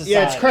nightmare society.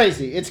 Yeah, it's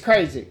crazy. It's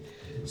crazy.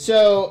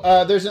 So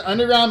there's an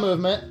underground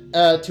movement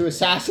to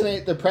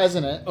assassinate the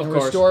president and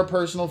course. restore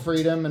personal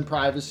freedom and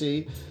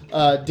privacy.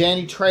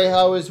 Danny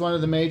Trejo is one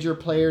of the major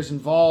players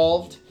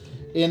involved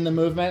in the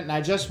movement, and I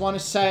just want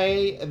to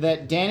say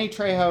that Danny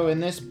Trejo in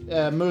this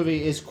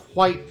movie is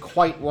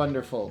quite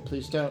wonderful.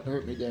 Please don't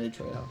hurt me, Danny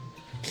Trejo.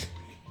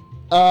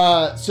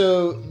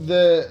 So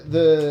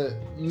the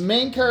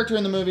main character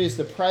in the movie is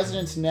the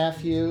president's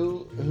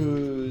nephew,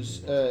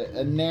 who's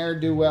a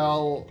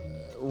ne'er-do-well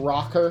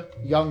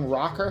young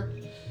rocker.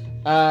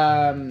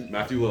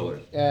 Matthew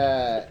Lillard.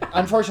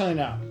 Unfortunately,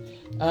 no.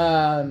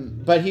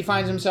 But he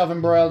finds himself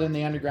embroiled in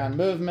the underground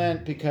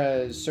movement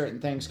because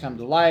certain things come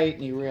to light,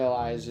 and he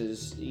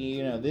realizes,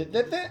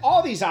 that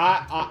all these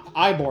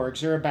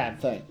Iborgs are a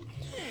bad thing.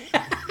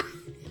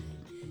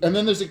 And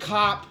then there's a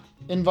cop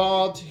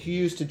involved who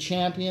used to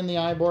champion the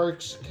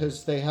Iborgs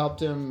because they helped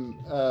him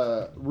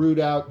root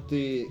out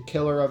the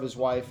killer of his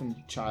wife and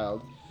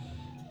child.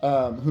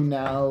 Who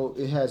now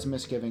has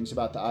misgivings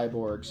about the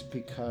Iborgs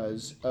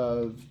because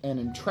of an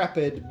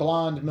intrepid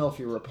blonde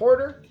milfy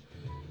reporter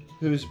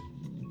who's...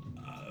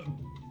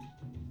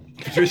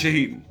 Patricia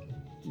Heaton.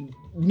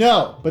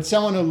 No, but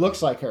someone who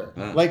looks like her.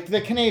 Huh. Like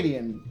the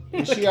Canadian.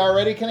 Is she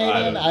already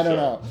Canadian? I don't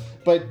know.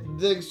 But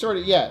the sort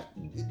of,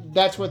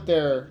 that's what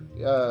they're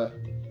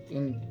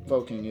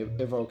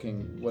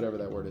evoking, whatever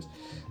that word is.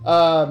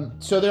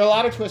 So there are a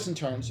lot of twists and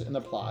turns in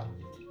the plot.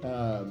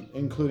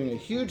 Including a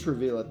huge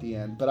reveal at the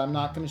end, but I'm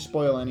not going to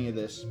spoil any of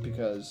this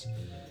because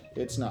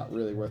it's not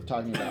really worth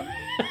talking about.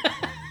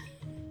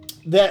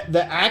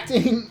 The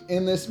acting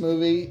in this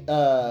movie,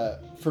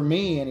 for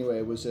me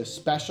anyway, was a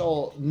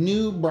special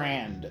new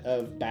brand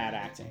of bad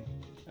acting.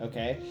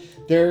 Okay?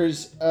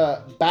 There's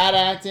bad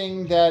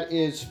acting that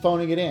is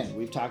phoning it in.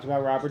 We've talked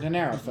about Robert De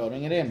Niro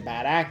phoning it in,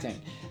 bad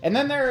acting. And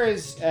then there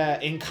is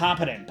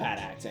incompetent bad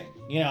acting.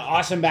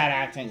 Awesome bad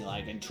acting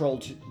like in Troll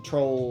 2.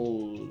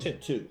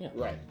 Yeah.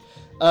 Right.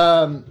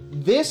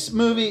 This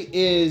movie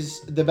is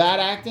the bad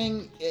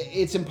acting.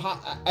 It's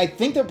I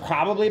think they're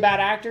probably bad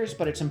actors,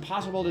 but it's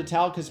impossible to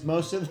tell because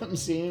most of them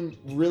seem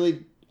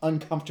really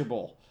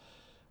uncomfortable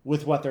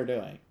with what they're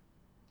doing.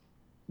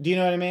 Do you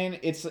know what I mean?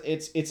 It's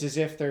as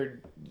if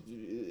they're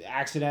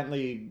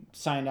accidentally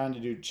signed on to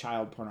do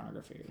child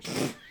pornography or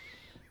something.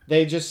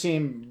 They just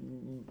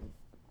seem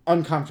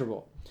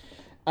uncomfortable.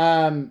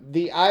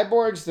 The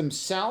Iborgs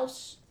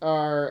themselves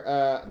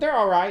are they're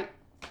all right.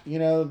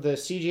 The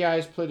CGI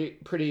is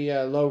pretty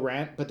low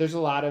rent, but there's a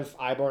lot of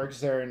Iborgs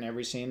there in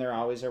every scene. They're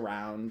always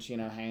around,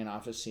 hanging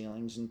off of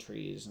ceilings and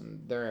trees,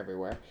 and they're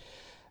everywhere.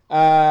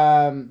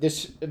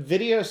 This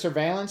video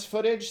surveillance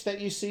footage that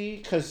you see,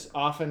 because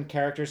often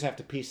characters have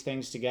to piece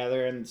things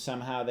together, and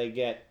somehow they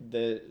get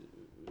the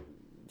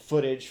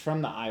footage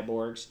from the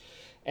Iborgs,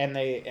 and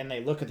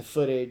they look at the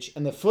footage,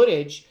 and the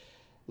footage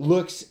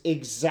looks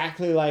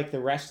exactly like the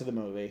rest of the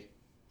movie.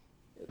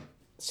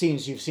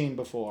 Scenes you've seen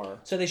before.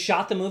 So they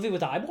shot the movie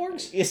with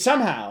cyborgs?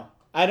 Somehow.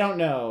 I don't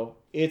know.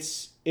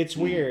 It's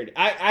weird.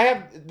 I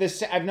have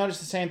this. I've noticed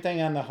the same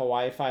thing on the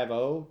Hawaii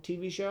Five-0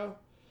 TV show.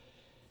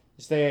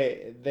 Is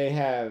they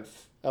have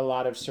a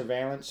lot of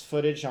surveillance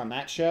footage on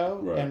that show,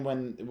 Right. and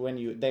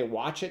when they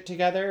watch it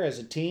together as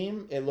a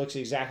team, it looks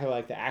exactly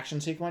like the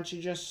action sequence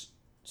you just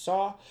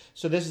saw.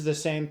 So this is the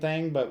same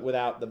thing, but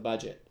without the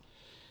budget.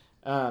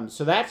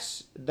 So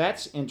that's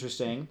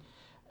interesting.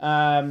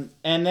 And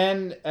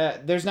then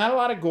there's not a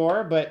lot of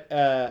gore, but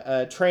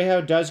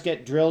Trejo does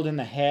get drilled in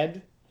the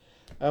head,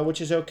 which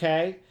is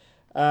okay.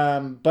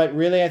 But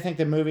really, I think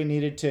the movie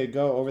needed to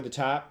go over the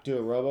top, do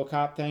a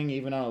RoboCop thing,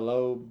 even on a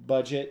low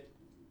budget.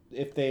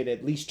 If they'd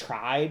at least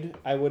tried,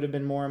 I would have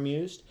been more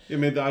amused. You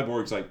made the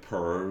cyborgs like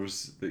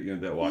pervs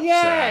that watch.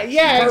 Yeah, Sax.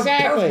 yeah,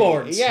 exactly.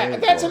 Pervboards. Yeah,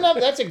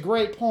 that's a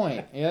great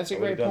point. Yeah, that's a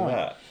great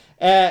point.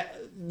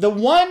 The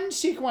one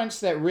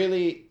sequence that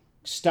really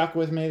stuck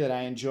with me that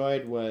I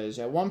enjoyed was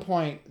at one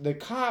point the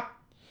cop,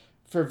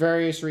 for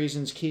various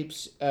reasons,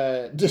 keeps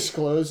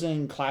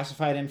disclosing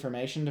classified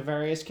information to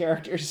various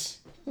characters.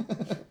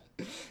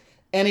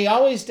 And he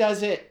always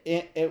does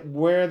it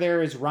where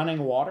there is running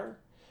water,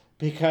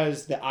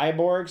 because the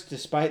Iborgs,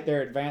 despite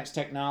their advanced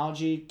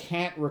technology,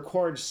 can't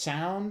record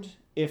sound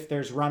if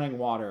there's running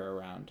water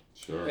around.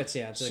 Sure. It's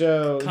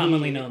So a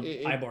commonly known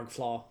Iborg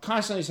flaw.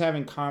 Constantly is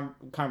having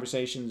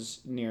conversations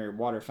near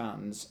water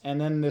fountains.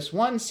 And then this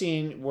one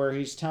scene where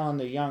he's telling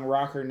the young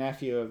rocker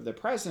nephew of the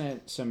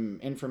president some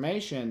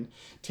information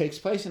takes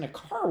place in a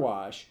car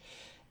wash.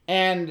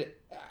 And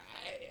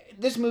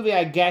this movie,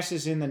 I guess,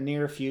 is in the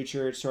near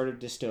future. It's sort of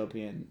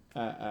dystopian,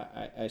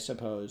 I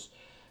suppose.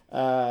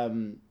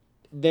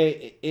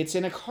 It's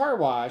in a car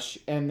wash,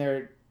 and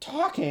they're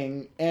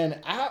talking, and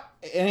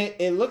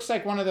it looks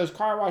like one of those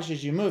car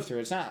washes you move through.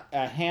 It's not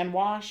a hand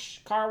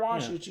wash car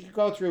wash, which you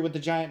go through with the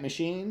giant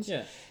machines.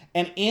 Yeah.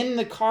 And in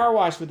the car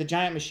wash with the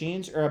giant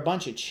machines are a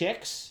bunch of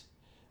chicks,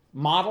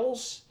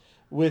 models,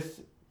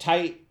 with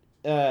tight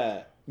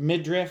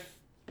midriff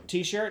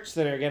t-shirts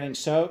that are getting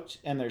soaked,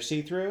 and they're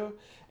see-through.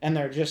 And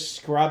they're just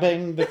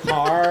scrubbing the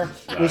car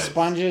with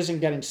sponges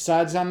and getting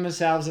suds on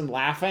themselves and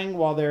laughing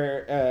while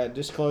they're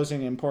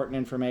disclosing important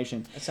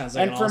information. That sounds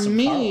like and an for awesome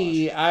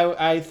me, car wash.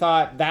 I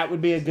thought that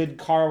would be a good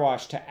car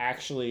wash to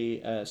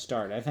actually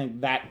start. I think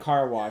that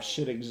car wash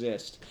should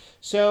exist.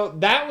 So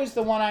that was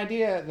the one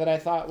idea that I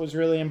thought was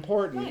really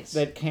important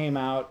that came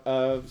out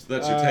of So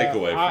that's your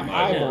takeaway from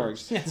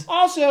Iborgs. Yes.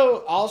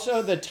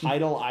 Also the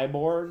title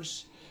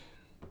Iborgs.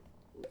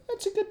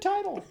 That's a good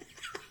title.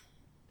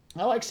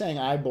 I like saying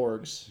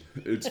Iborgs.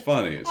 It's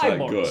funny. It's not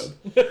Iborgs.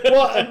 good.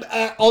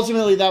 Well,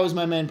 ultimately, that was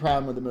my main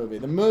problem with the movie.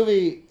 The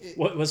movie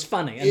What was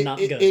funny and not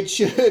good. It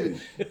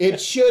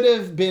should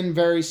have been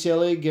very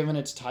silly given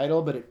its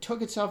title, but it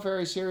took itself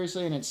very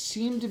seriously, and it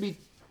seemed to be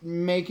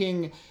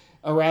making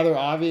a rather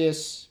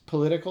obvious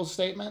political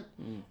statement.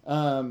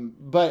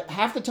 But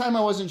half the time,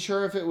 I wasn't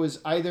sure if it was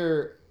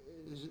either,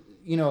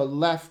 a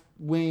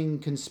left-wing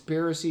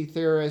conspiracy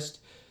theorist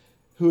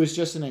who is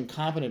just an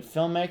incompetent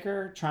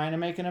filmmaker trying to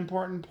make an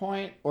important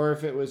point, or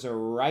if it was a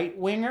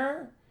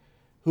right-winger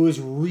who is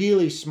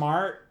really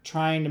smart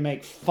trying to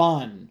make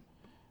fun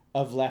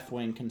of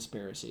left-wing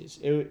conspiracies.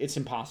 It's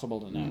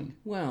impossible to know.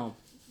 Well,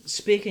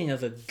 speaking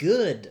of a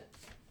good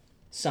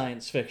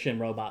science fiction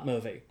robot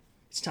movie,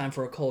 it's time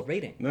for a cold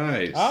reading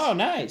Nice. Oh,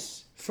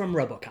 nice. from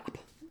RoboCop.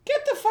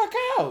 Get the fuck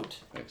out.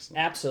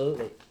 Excellent.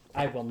 Absolutely.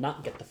 I will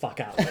not get the fuck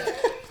out.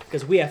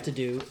 Because we have to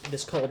do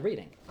this cold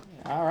reading.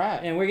 All right.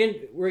 And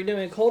we're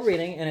doing a cold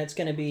reading, and it's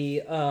going to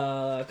be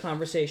a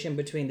conversation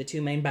between the two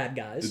main bad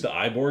guys. Did the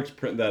Iborgs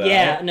print that out?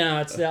 Yeah,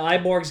 no, it's the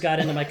Iborgs got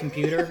into my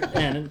computer,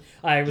 and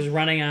I was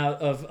running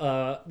out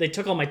of. They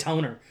took all my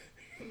toner.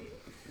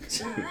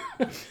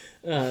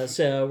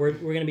 So we're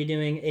going to be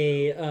doing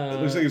a.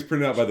 It looks like it's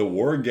printed out by the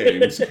War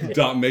Games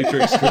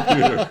 .matrix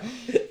computer.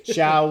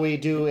 Shall we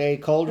do a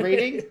cold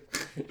reading?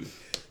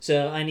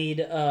 So I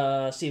need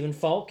Stephen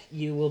Falk.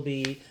 You will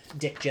be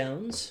Dick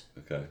Jones,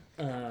 Okay.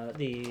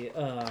 the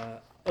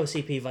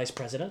OCP vice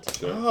president,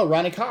 Oh,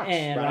 Ronnie Cox.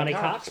 and Ronnie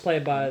Cox,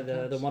 played by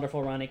the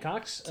wonderful Ronnie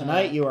Cox.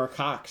 Tonight you are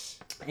Cox.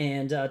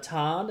 And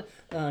Todd,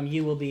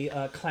 you will be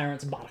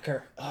Clarence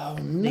Boddicker, Oh,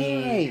 the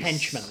nice.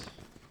 henchman.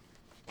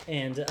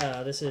 And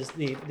this is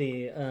the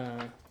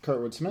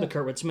Kurtwood Smith.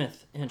 Kurtwood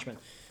Smith henchman.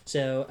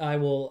 So I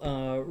will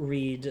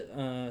read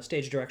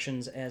stage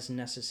directions as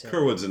necessary.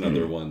 Kerwood's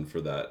another one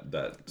for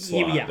that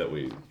slot Yeah. that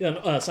we.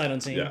 Sight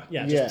unseen. Yeah.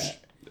 Yeah. Yeah. Just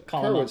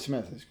call him Kurtwood up.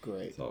 Smith is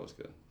great. It's always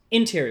good.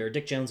 Interior,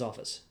 Dick Jones'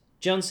 office.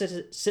 Jones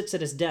sits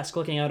at his desk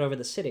looking out over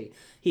the city.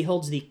 He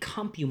holds the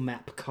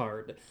CompuMap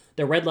card.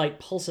 The red light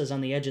pulses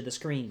on the edge of the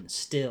screen.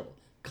 Still,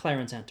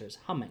 Clarence enters,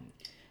 humming.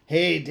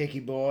 Hey, Dickie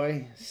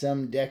boy.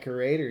 Some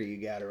decorator you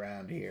got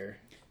around here.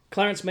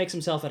 Clarence makes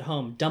himself at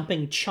home,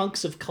 dumping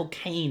chunks of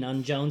cocaine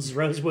on Jones'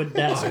 rosewood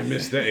desk, I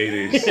miss the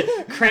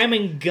 80s.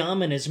 cramming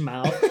gum in his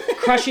mouth,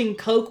 crushing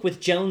Coke with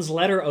Jones'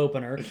 letter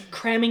opener,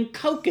 cramming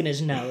Coke in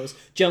his nose.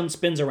 Jones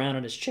spins around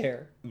in his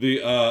chair.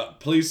 The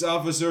police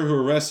officer who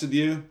arrested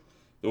you,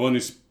 the one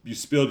who you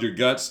spilled your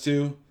guts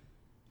to,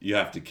 you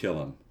have to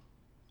kill him.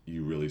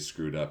 You really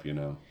screwed up, you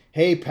know.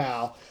 Hey,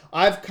 pal,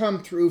 I've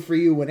come through for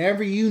you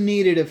whenever you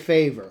needed a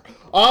favor.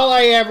 All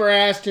I ever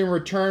asked in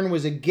return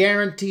was a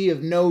guarantee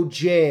of no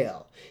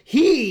jail.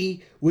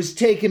 He was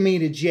taking me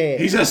to jail.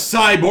 He's a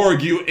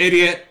cyborg, you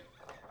idiot!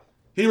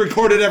 He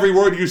recorded every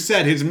word you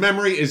said. His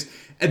memory is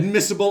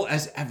admissible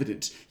as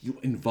evidence. You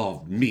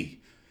involved me.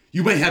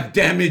 You may have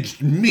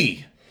damaged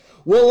me.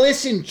 Well,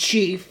 listen,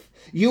 Chief.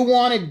 You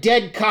wanted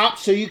dead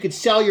cops so you could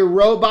sell your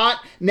robot?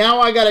 Now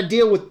I gotta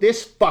deal with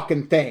this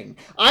fucking thing.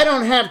 I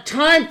don't have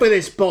time for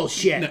this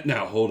bullshit.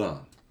 Now, hold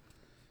on.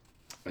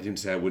 I didn't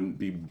say I wouldn't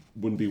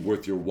be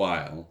worth your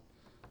while.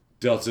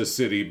 Delta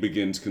City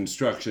begins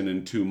construction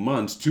in 2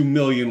 months. 2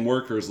 million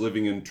workers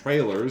living in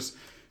trailers.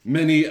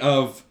 Many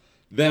of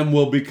them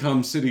will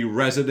become city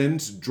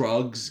residents.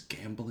 Drugs,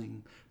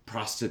 gambling,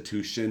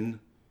 prostitution.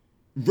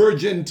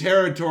 Virgin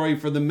territory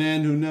for the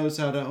man who knows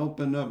how to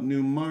open up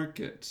new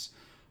markets.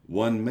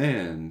 One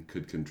man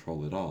could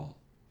control it all.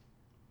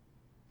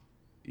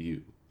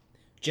 You.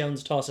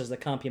 Jones tosses the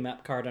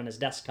CompuMap card on his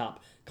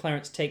desktop.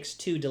 Clarence takes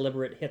 2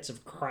 deliberate hits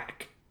of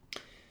crack.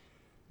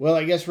 Well,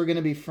 I guess we're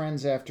gonna be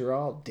friends after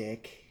all,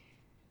 Dick.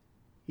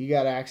 You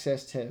got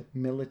access to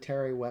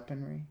military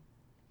weaponry?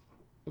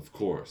 Of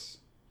course.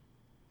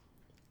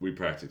 We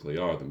practically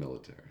are the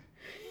military.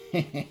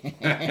 Give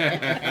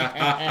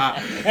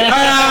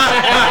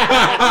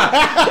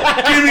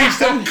me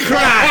some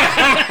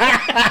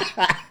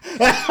crack!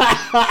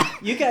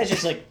 You guys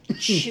just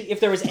if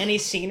there was any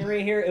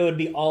scenery here, it would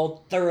be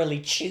all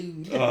thoroughly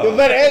chewed.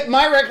 But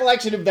my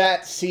recollection of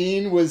that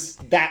scene was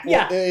that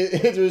Yeah.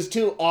 there was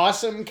 2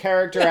 awesome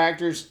character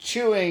actors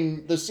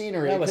chewing the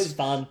scenery. That was 'cause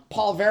fun.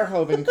 Paul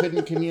Verhoeven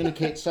couldn't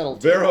communicate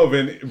subtlety.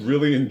 Verhoeven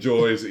really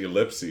enjoys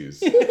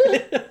ellipses.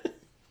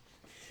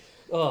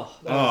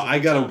 I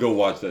gotta go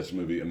watch this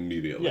movie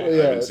immediately. Yeah. I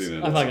haven't seen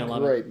it. I fucking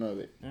love it. Great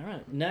movie. All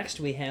right, next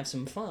we have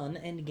some fun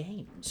and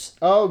games.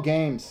 Oh,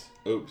 games.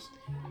 Oops.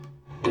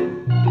 I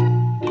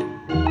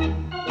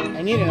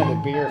need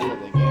another beer for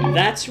the game.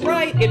 That's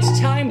right, it's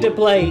time to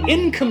play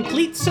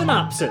Incomplete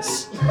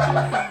Synopsis.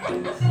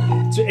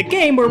 It's a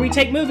game where we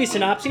take movie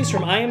synopses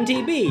from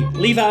IMDb,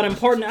 leave out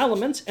important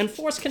elements, and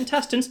force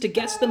contestants to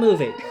guess the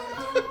movie.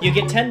 You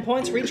get 10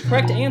 points for each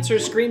correct answer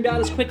screamed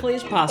out as quickly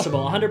as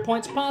possible, 100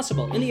 points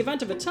possible. In the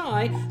event of a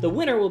tie, the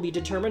winner will be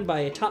determined by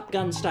a Top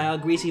Gun-style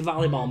greasy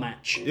volleyball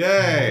match.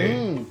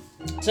 Yay!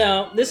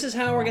 So, this is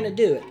how we're going to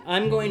do it.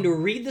 I'm going to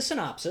read the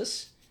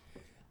synopsis.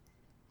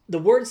 The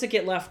words that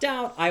get left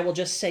out, I will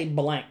just say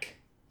blank.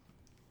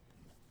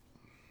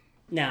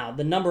 Now,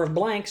 the number of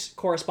blanks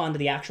correspond to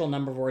the actual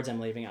number of words I'm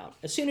leaving out.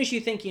 As soon as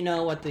you think you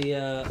know what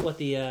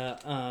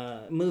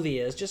the movie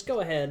is, just go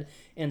ahead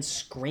and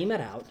scream it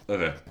out.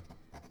 Okay.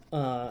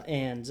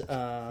 And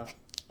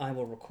I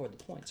will record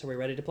the points. Are we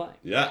ready to play?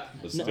 Yeah,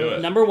 let's do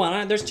it. Number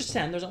 1, there's just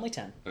 10. There's only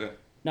 10. Okay.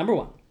 Number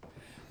 1.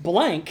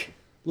 Blank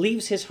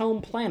leaves his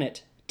home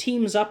planet,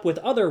 teams up with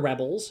other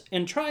rebels,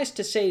 and tries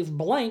to save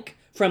blank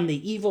from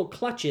the evil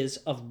clutches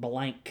of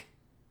blank.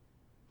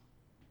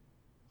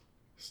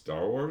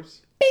 Star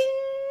Wars?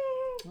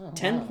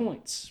 10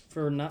 points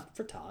for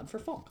Todd, for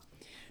Falk.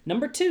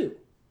 Number 2.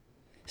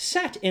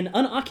 Set in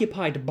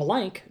unoccupied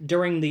blank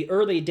during the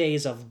early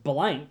days of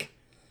blank,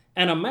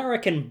 an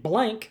American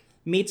blank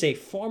meets a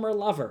former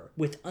lover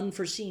with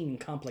unforeseen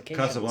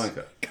complications.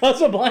 Casablanca.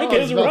 Casablanca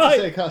is I was about right.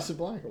 to say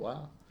Casablanca.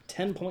 Wow.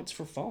 10 points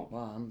for Falk.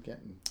 Wow, I'm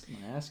getting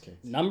my ass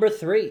kicked. Number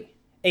 3.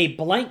 A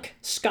blank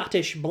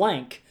Scottish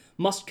blank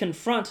must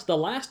confront the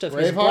last of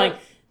his Braveheart? blank...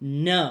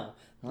 No.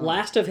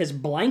 Last of his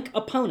blank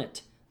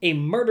opponent, a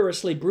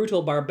murderously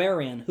brutal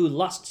barbarian who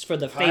lusts for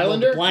the fabled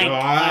Highlander? blank.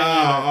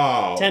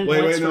 Oh, 10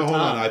 wait, points no, for hold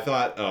Todd.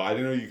 on. I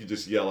didn't know you could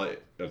just yell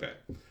it. Okay.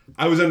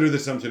 I was under the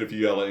assumption if you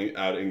yell it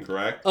out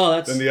incorrect,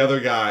 that's... then the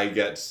other guy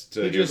gets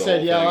to You hear just the said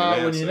whole yell thing out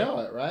and when you answer. know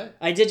it, right?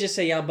 I did just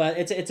say yeah, but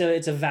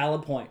it's a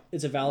valid point.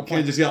 It's a valid You point.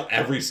 can't just yell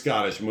every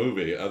Scottish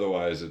movie,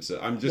 otherwise I'm just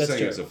That's saying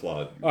true. it's a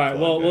flawed. All right,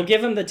 flawed well, game. we'll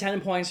give him the 10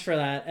 points for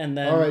that, and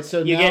then All right,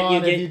 so you now get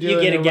on, if you do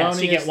you get an a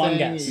guess. You get erroneous one thing,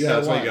 guess. you Yeah,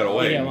 that's why you gotta You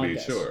wait get and one be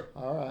guess. sure.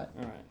 All right.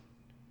 All right.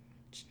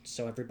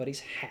 So everybody's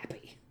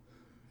happy.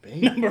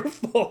 Baby. Number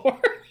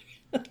 4.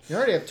 You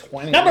already have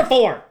 20. Number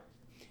 4.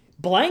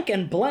 Blank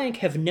and blank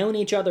have known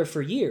each other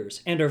for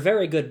years and are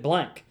very good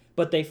blank,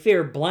 but they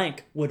fear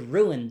blank would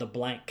ruin the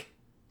blank.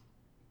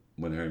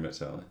 When Harry Met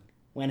Sally.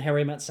 When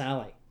Harry Met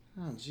Sally.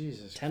 Oh,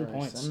 Jesus 10 Christ.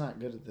 points. I'm not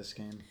good at this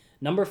game.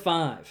 Number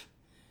 5.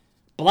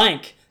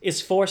 Blank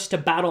is forced to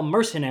battle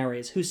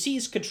mercenaries who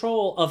seize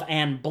control of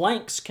an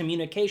blank's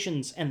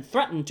communications and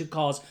threaten to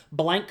cause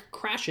blank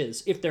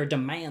crashes if their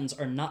demands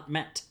are not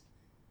met.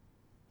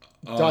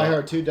 Die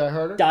Hard 2, Die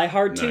Harder? Die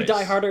Hard 2, Nice.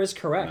 Die Harder is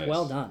correct. Nice.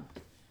 Well done.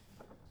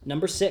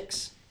 Number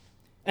 6.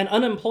 An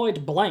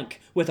unemployed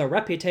blank with a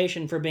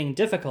reputation for being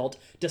difficult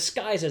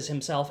disguises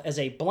himself as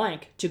a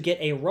blank to get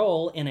a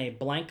role in a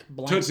blank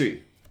blank.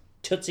 Tootsie.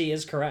 Tootsie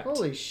is correct.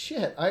 Holy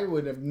shit, I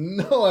would have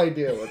no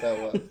idea what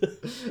that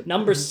was.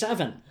 Number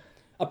 7.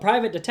 A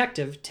private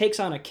detective takes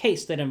on a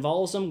case that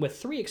involves him with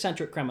 3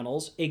 eccentric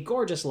criminals, a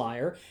gorgeous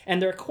liar,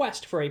 and their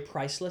quest for a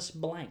priceless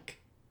blank.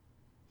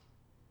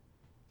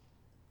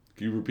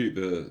 Can you repeat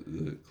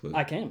the clip?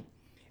 I can.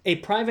 A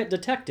private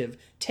detective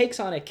takes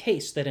on a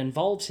case that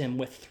involves him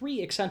with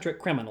 3 eccentric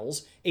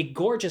criminals, a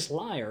gorgeous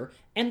liar,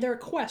 and their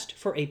quest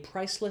for a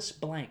priceless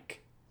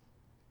blank.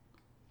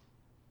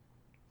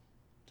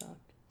 Talk,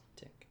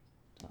 tick,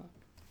 talk.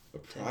 A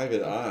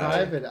private eye.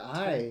 Private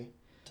Eye.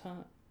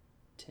 Talk,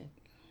 tick,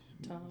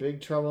 talk.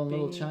 Big Trouble in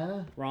Little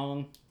China?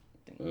 Wrong.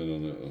 I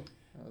don't know.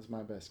 That was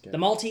my best guess. The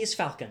Maltese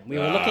Falcon. We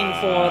were looking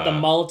for the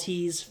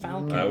Maltese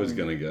Falcon. I was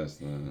gonna guess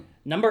that.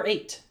 Number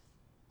 8.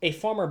 A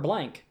former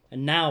blank,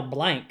 and now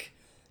blank,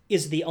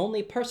 is the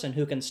only person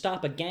who can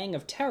stop a gang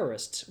of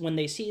terrorists when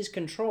they seize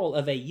control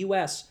of a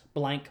U.S.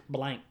 blank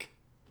blank.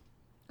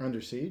 Under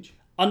Siege?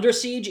 Under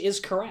Siege is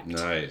correct.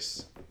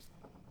 Nice.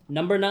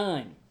 Number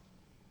 9.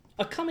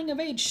 A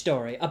coming-of-age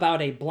story about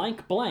a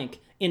blank blank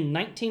in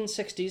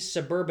 1960s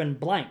suburban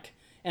blank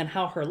and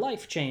how her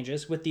life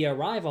changes with the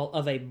arrival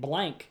of a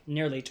blank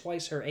nearly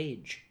twice her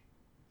age.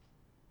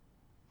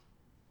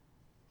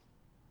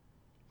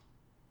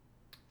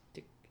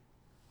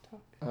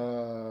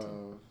 Uh,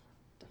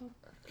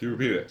 Can you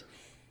repeat it?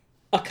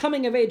 A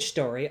coming-of-age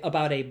story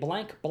about a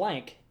blank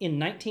blank in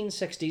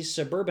 1960s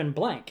suburban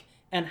blank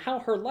and how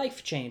her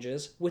life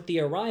changes with the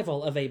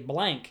arrival of a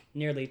blank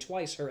nearly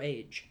twice her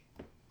age.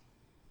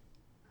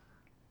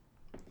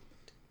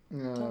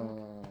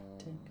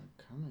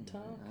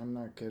 I'm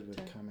not good with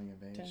coming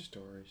of age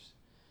stories.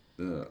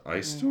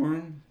 Ice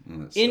Storm? Oh,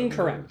 that's so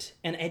Incorrect.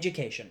 An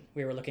education.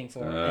 We were looking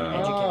for an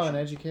education. Oh, an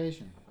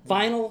education.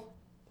 Final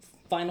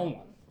one.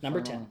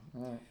 Number 10.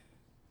 All right.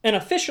 An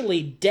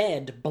officially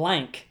dead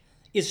blank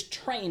is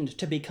trained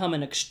to become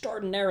an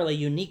extraordinarily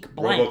unique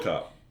blank.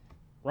 RoboCop.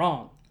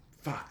 Wrong.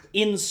 Fuck.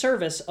 In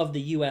service of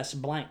the U.S.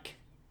 blank.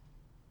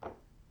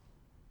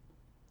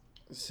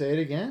 Say it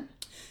again?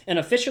 An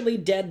officially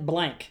dead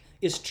blank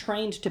is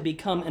trained to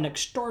become an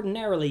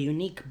extraordinarily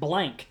unique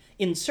blank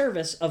in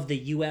service of the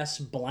U.S.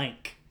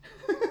 blank.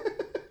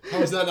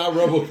 How is that not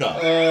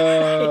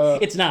RoboCop?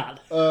 It's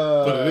not.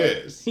 But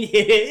it is.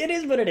 It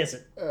is, but it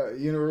isn't.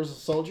 Universal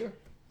Soldier?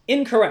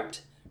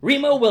 Incorrect.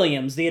 Remo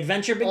Williams, The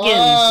Adventure Begins,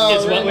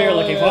 is what we were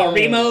looking for. Williams.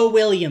 Remo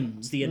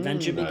Williams, The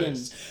Adventure Nice.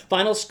 Begins.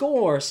 Final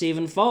score,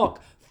 Stephen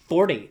Falk,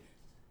 40.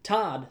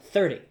 Todd,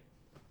 30.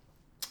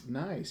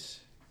 Nice.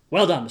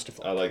 Well done, Mr.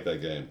 Falk. I like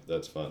that game.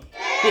 That's fun.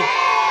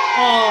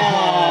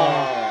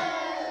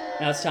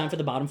 Now it's time for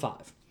the bottom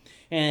 5.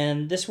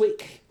 And this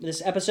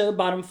episode,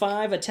 bottom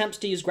 5, attempts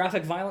to use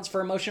graphic violence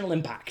for emotional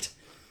impact.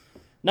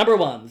 Number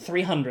 1,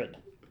 300.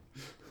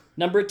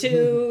 Number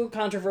 2,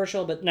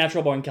 controversial but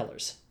natural born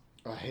killers.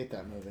 Oh, I hate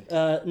that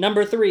movie.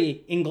 Number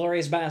 3,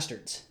 Inglourious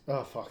Bastards.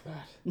 Oh, fuck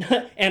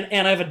that.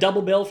 and I have a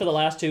double bill for the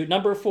last 2.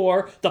 Number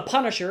 4, The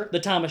Punisher, the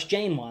Thomas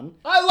Jane one.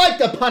 I like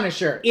The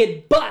Punisher.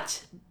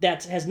 But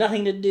that has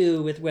nothing to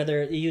do with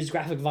whether you use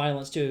graphic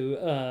violence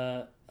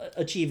to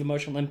achieve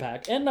emotional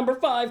impact. And number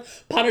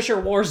 5, Punisher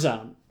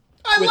Warzone.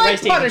 I with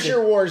like Ray Punisher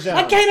Stevenson.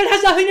 Warzone. Again, it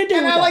has nothing to do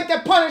And with I that. like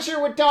The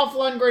Punisher with Dolph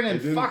Lundgren and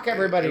Didn't- fuck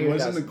everybody it who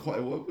wasn't does.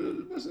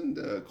 it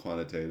wasn't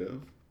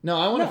quantitative. No,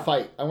 I want to No.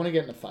 fight. I want to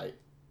get in a fight.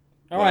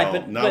 All right,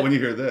 Well, but not when you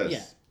hear this.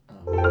 Yeah.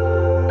 Oh,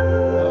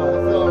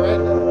 I feel alright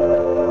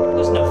now.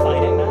 There's no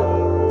fighting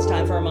now. It's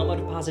time for a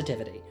moment of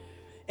positivity.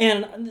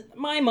 And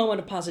my moment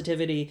of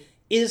positivity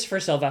is for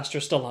Sylvester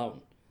Stallone,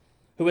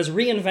 who has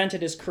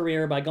reinvented his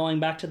career by going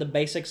back to the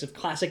basics of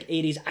classic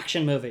 80s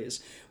action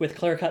movies with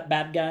clear-cut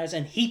bad guys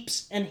and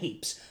heaps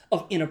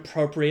of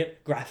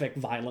inappropriate graphic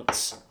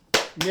violence.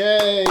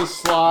 Yay,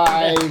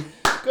 Sly.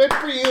 Good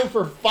for you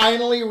for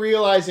finally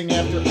realizing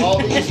after all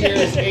these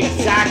years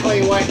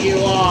exactly what you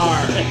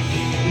are.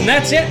 And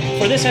that's it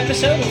for this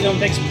episode of Film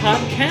Picks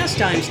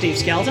Podcast. I'm Steve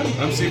Skelton.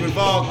 I'm Stephen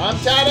Falk. I'm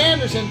Todd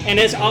Anderson. And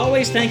as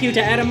always, thank you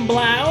to Adam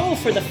Blau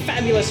for the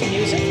fabulous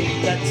music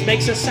that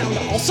makes us sound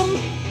awesome.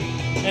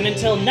 And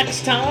until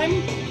next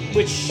time,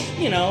 which,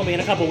 will be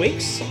in a couple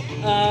weeks,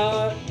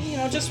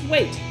 just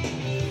wait.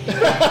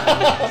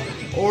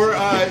 Or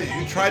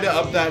you try to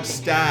up that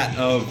stat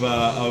of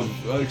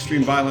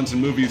extreme violence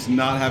in movies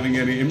not having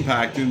any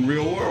impact in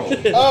real world.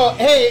 Oh,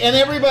 hey, and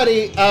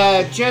everybody,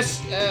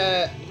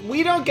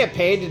 we don't get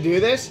paid to do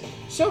this,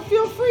 so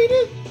feel free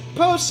to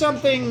post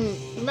something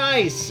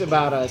nice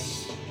about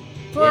us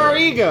for our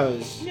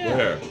egos. Yeah.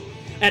 Where?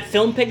 At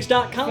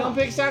filmpigs.com.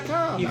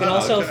 Filmpigs.com. You can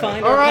also okay.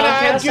 find All our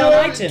right, podcast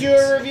on iTunes. do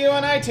a review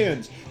on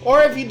iTunes.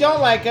 Or if you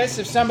don't like us,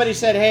 if somebody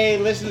said, hey,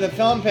 listen to the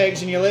Film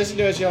Pigs, and you listen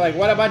to us, you're like,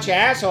 what a bunch of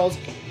assholes,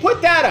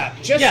 put that up,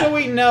 just Yeah. so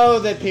we know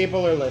that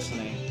people are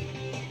listening.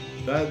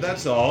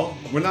 That's all.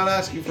 We're not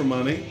asking for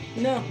money.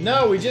 No.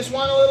 No, we just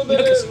want a little bit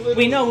Because of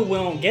we know we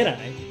won't get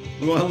any.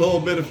 We want a little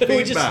bit of We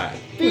just- feedback.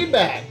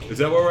 feedback. Is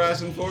that what we're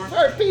asking for?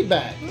 Or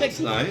feedback. That's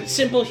nice.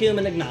 Simple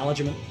human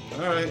acknowledgement.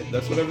 All right,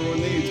 that's what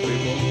everyone needs,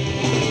 people.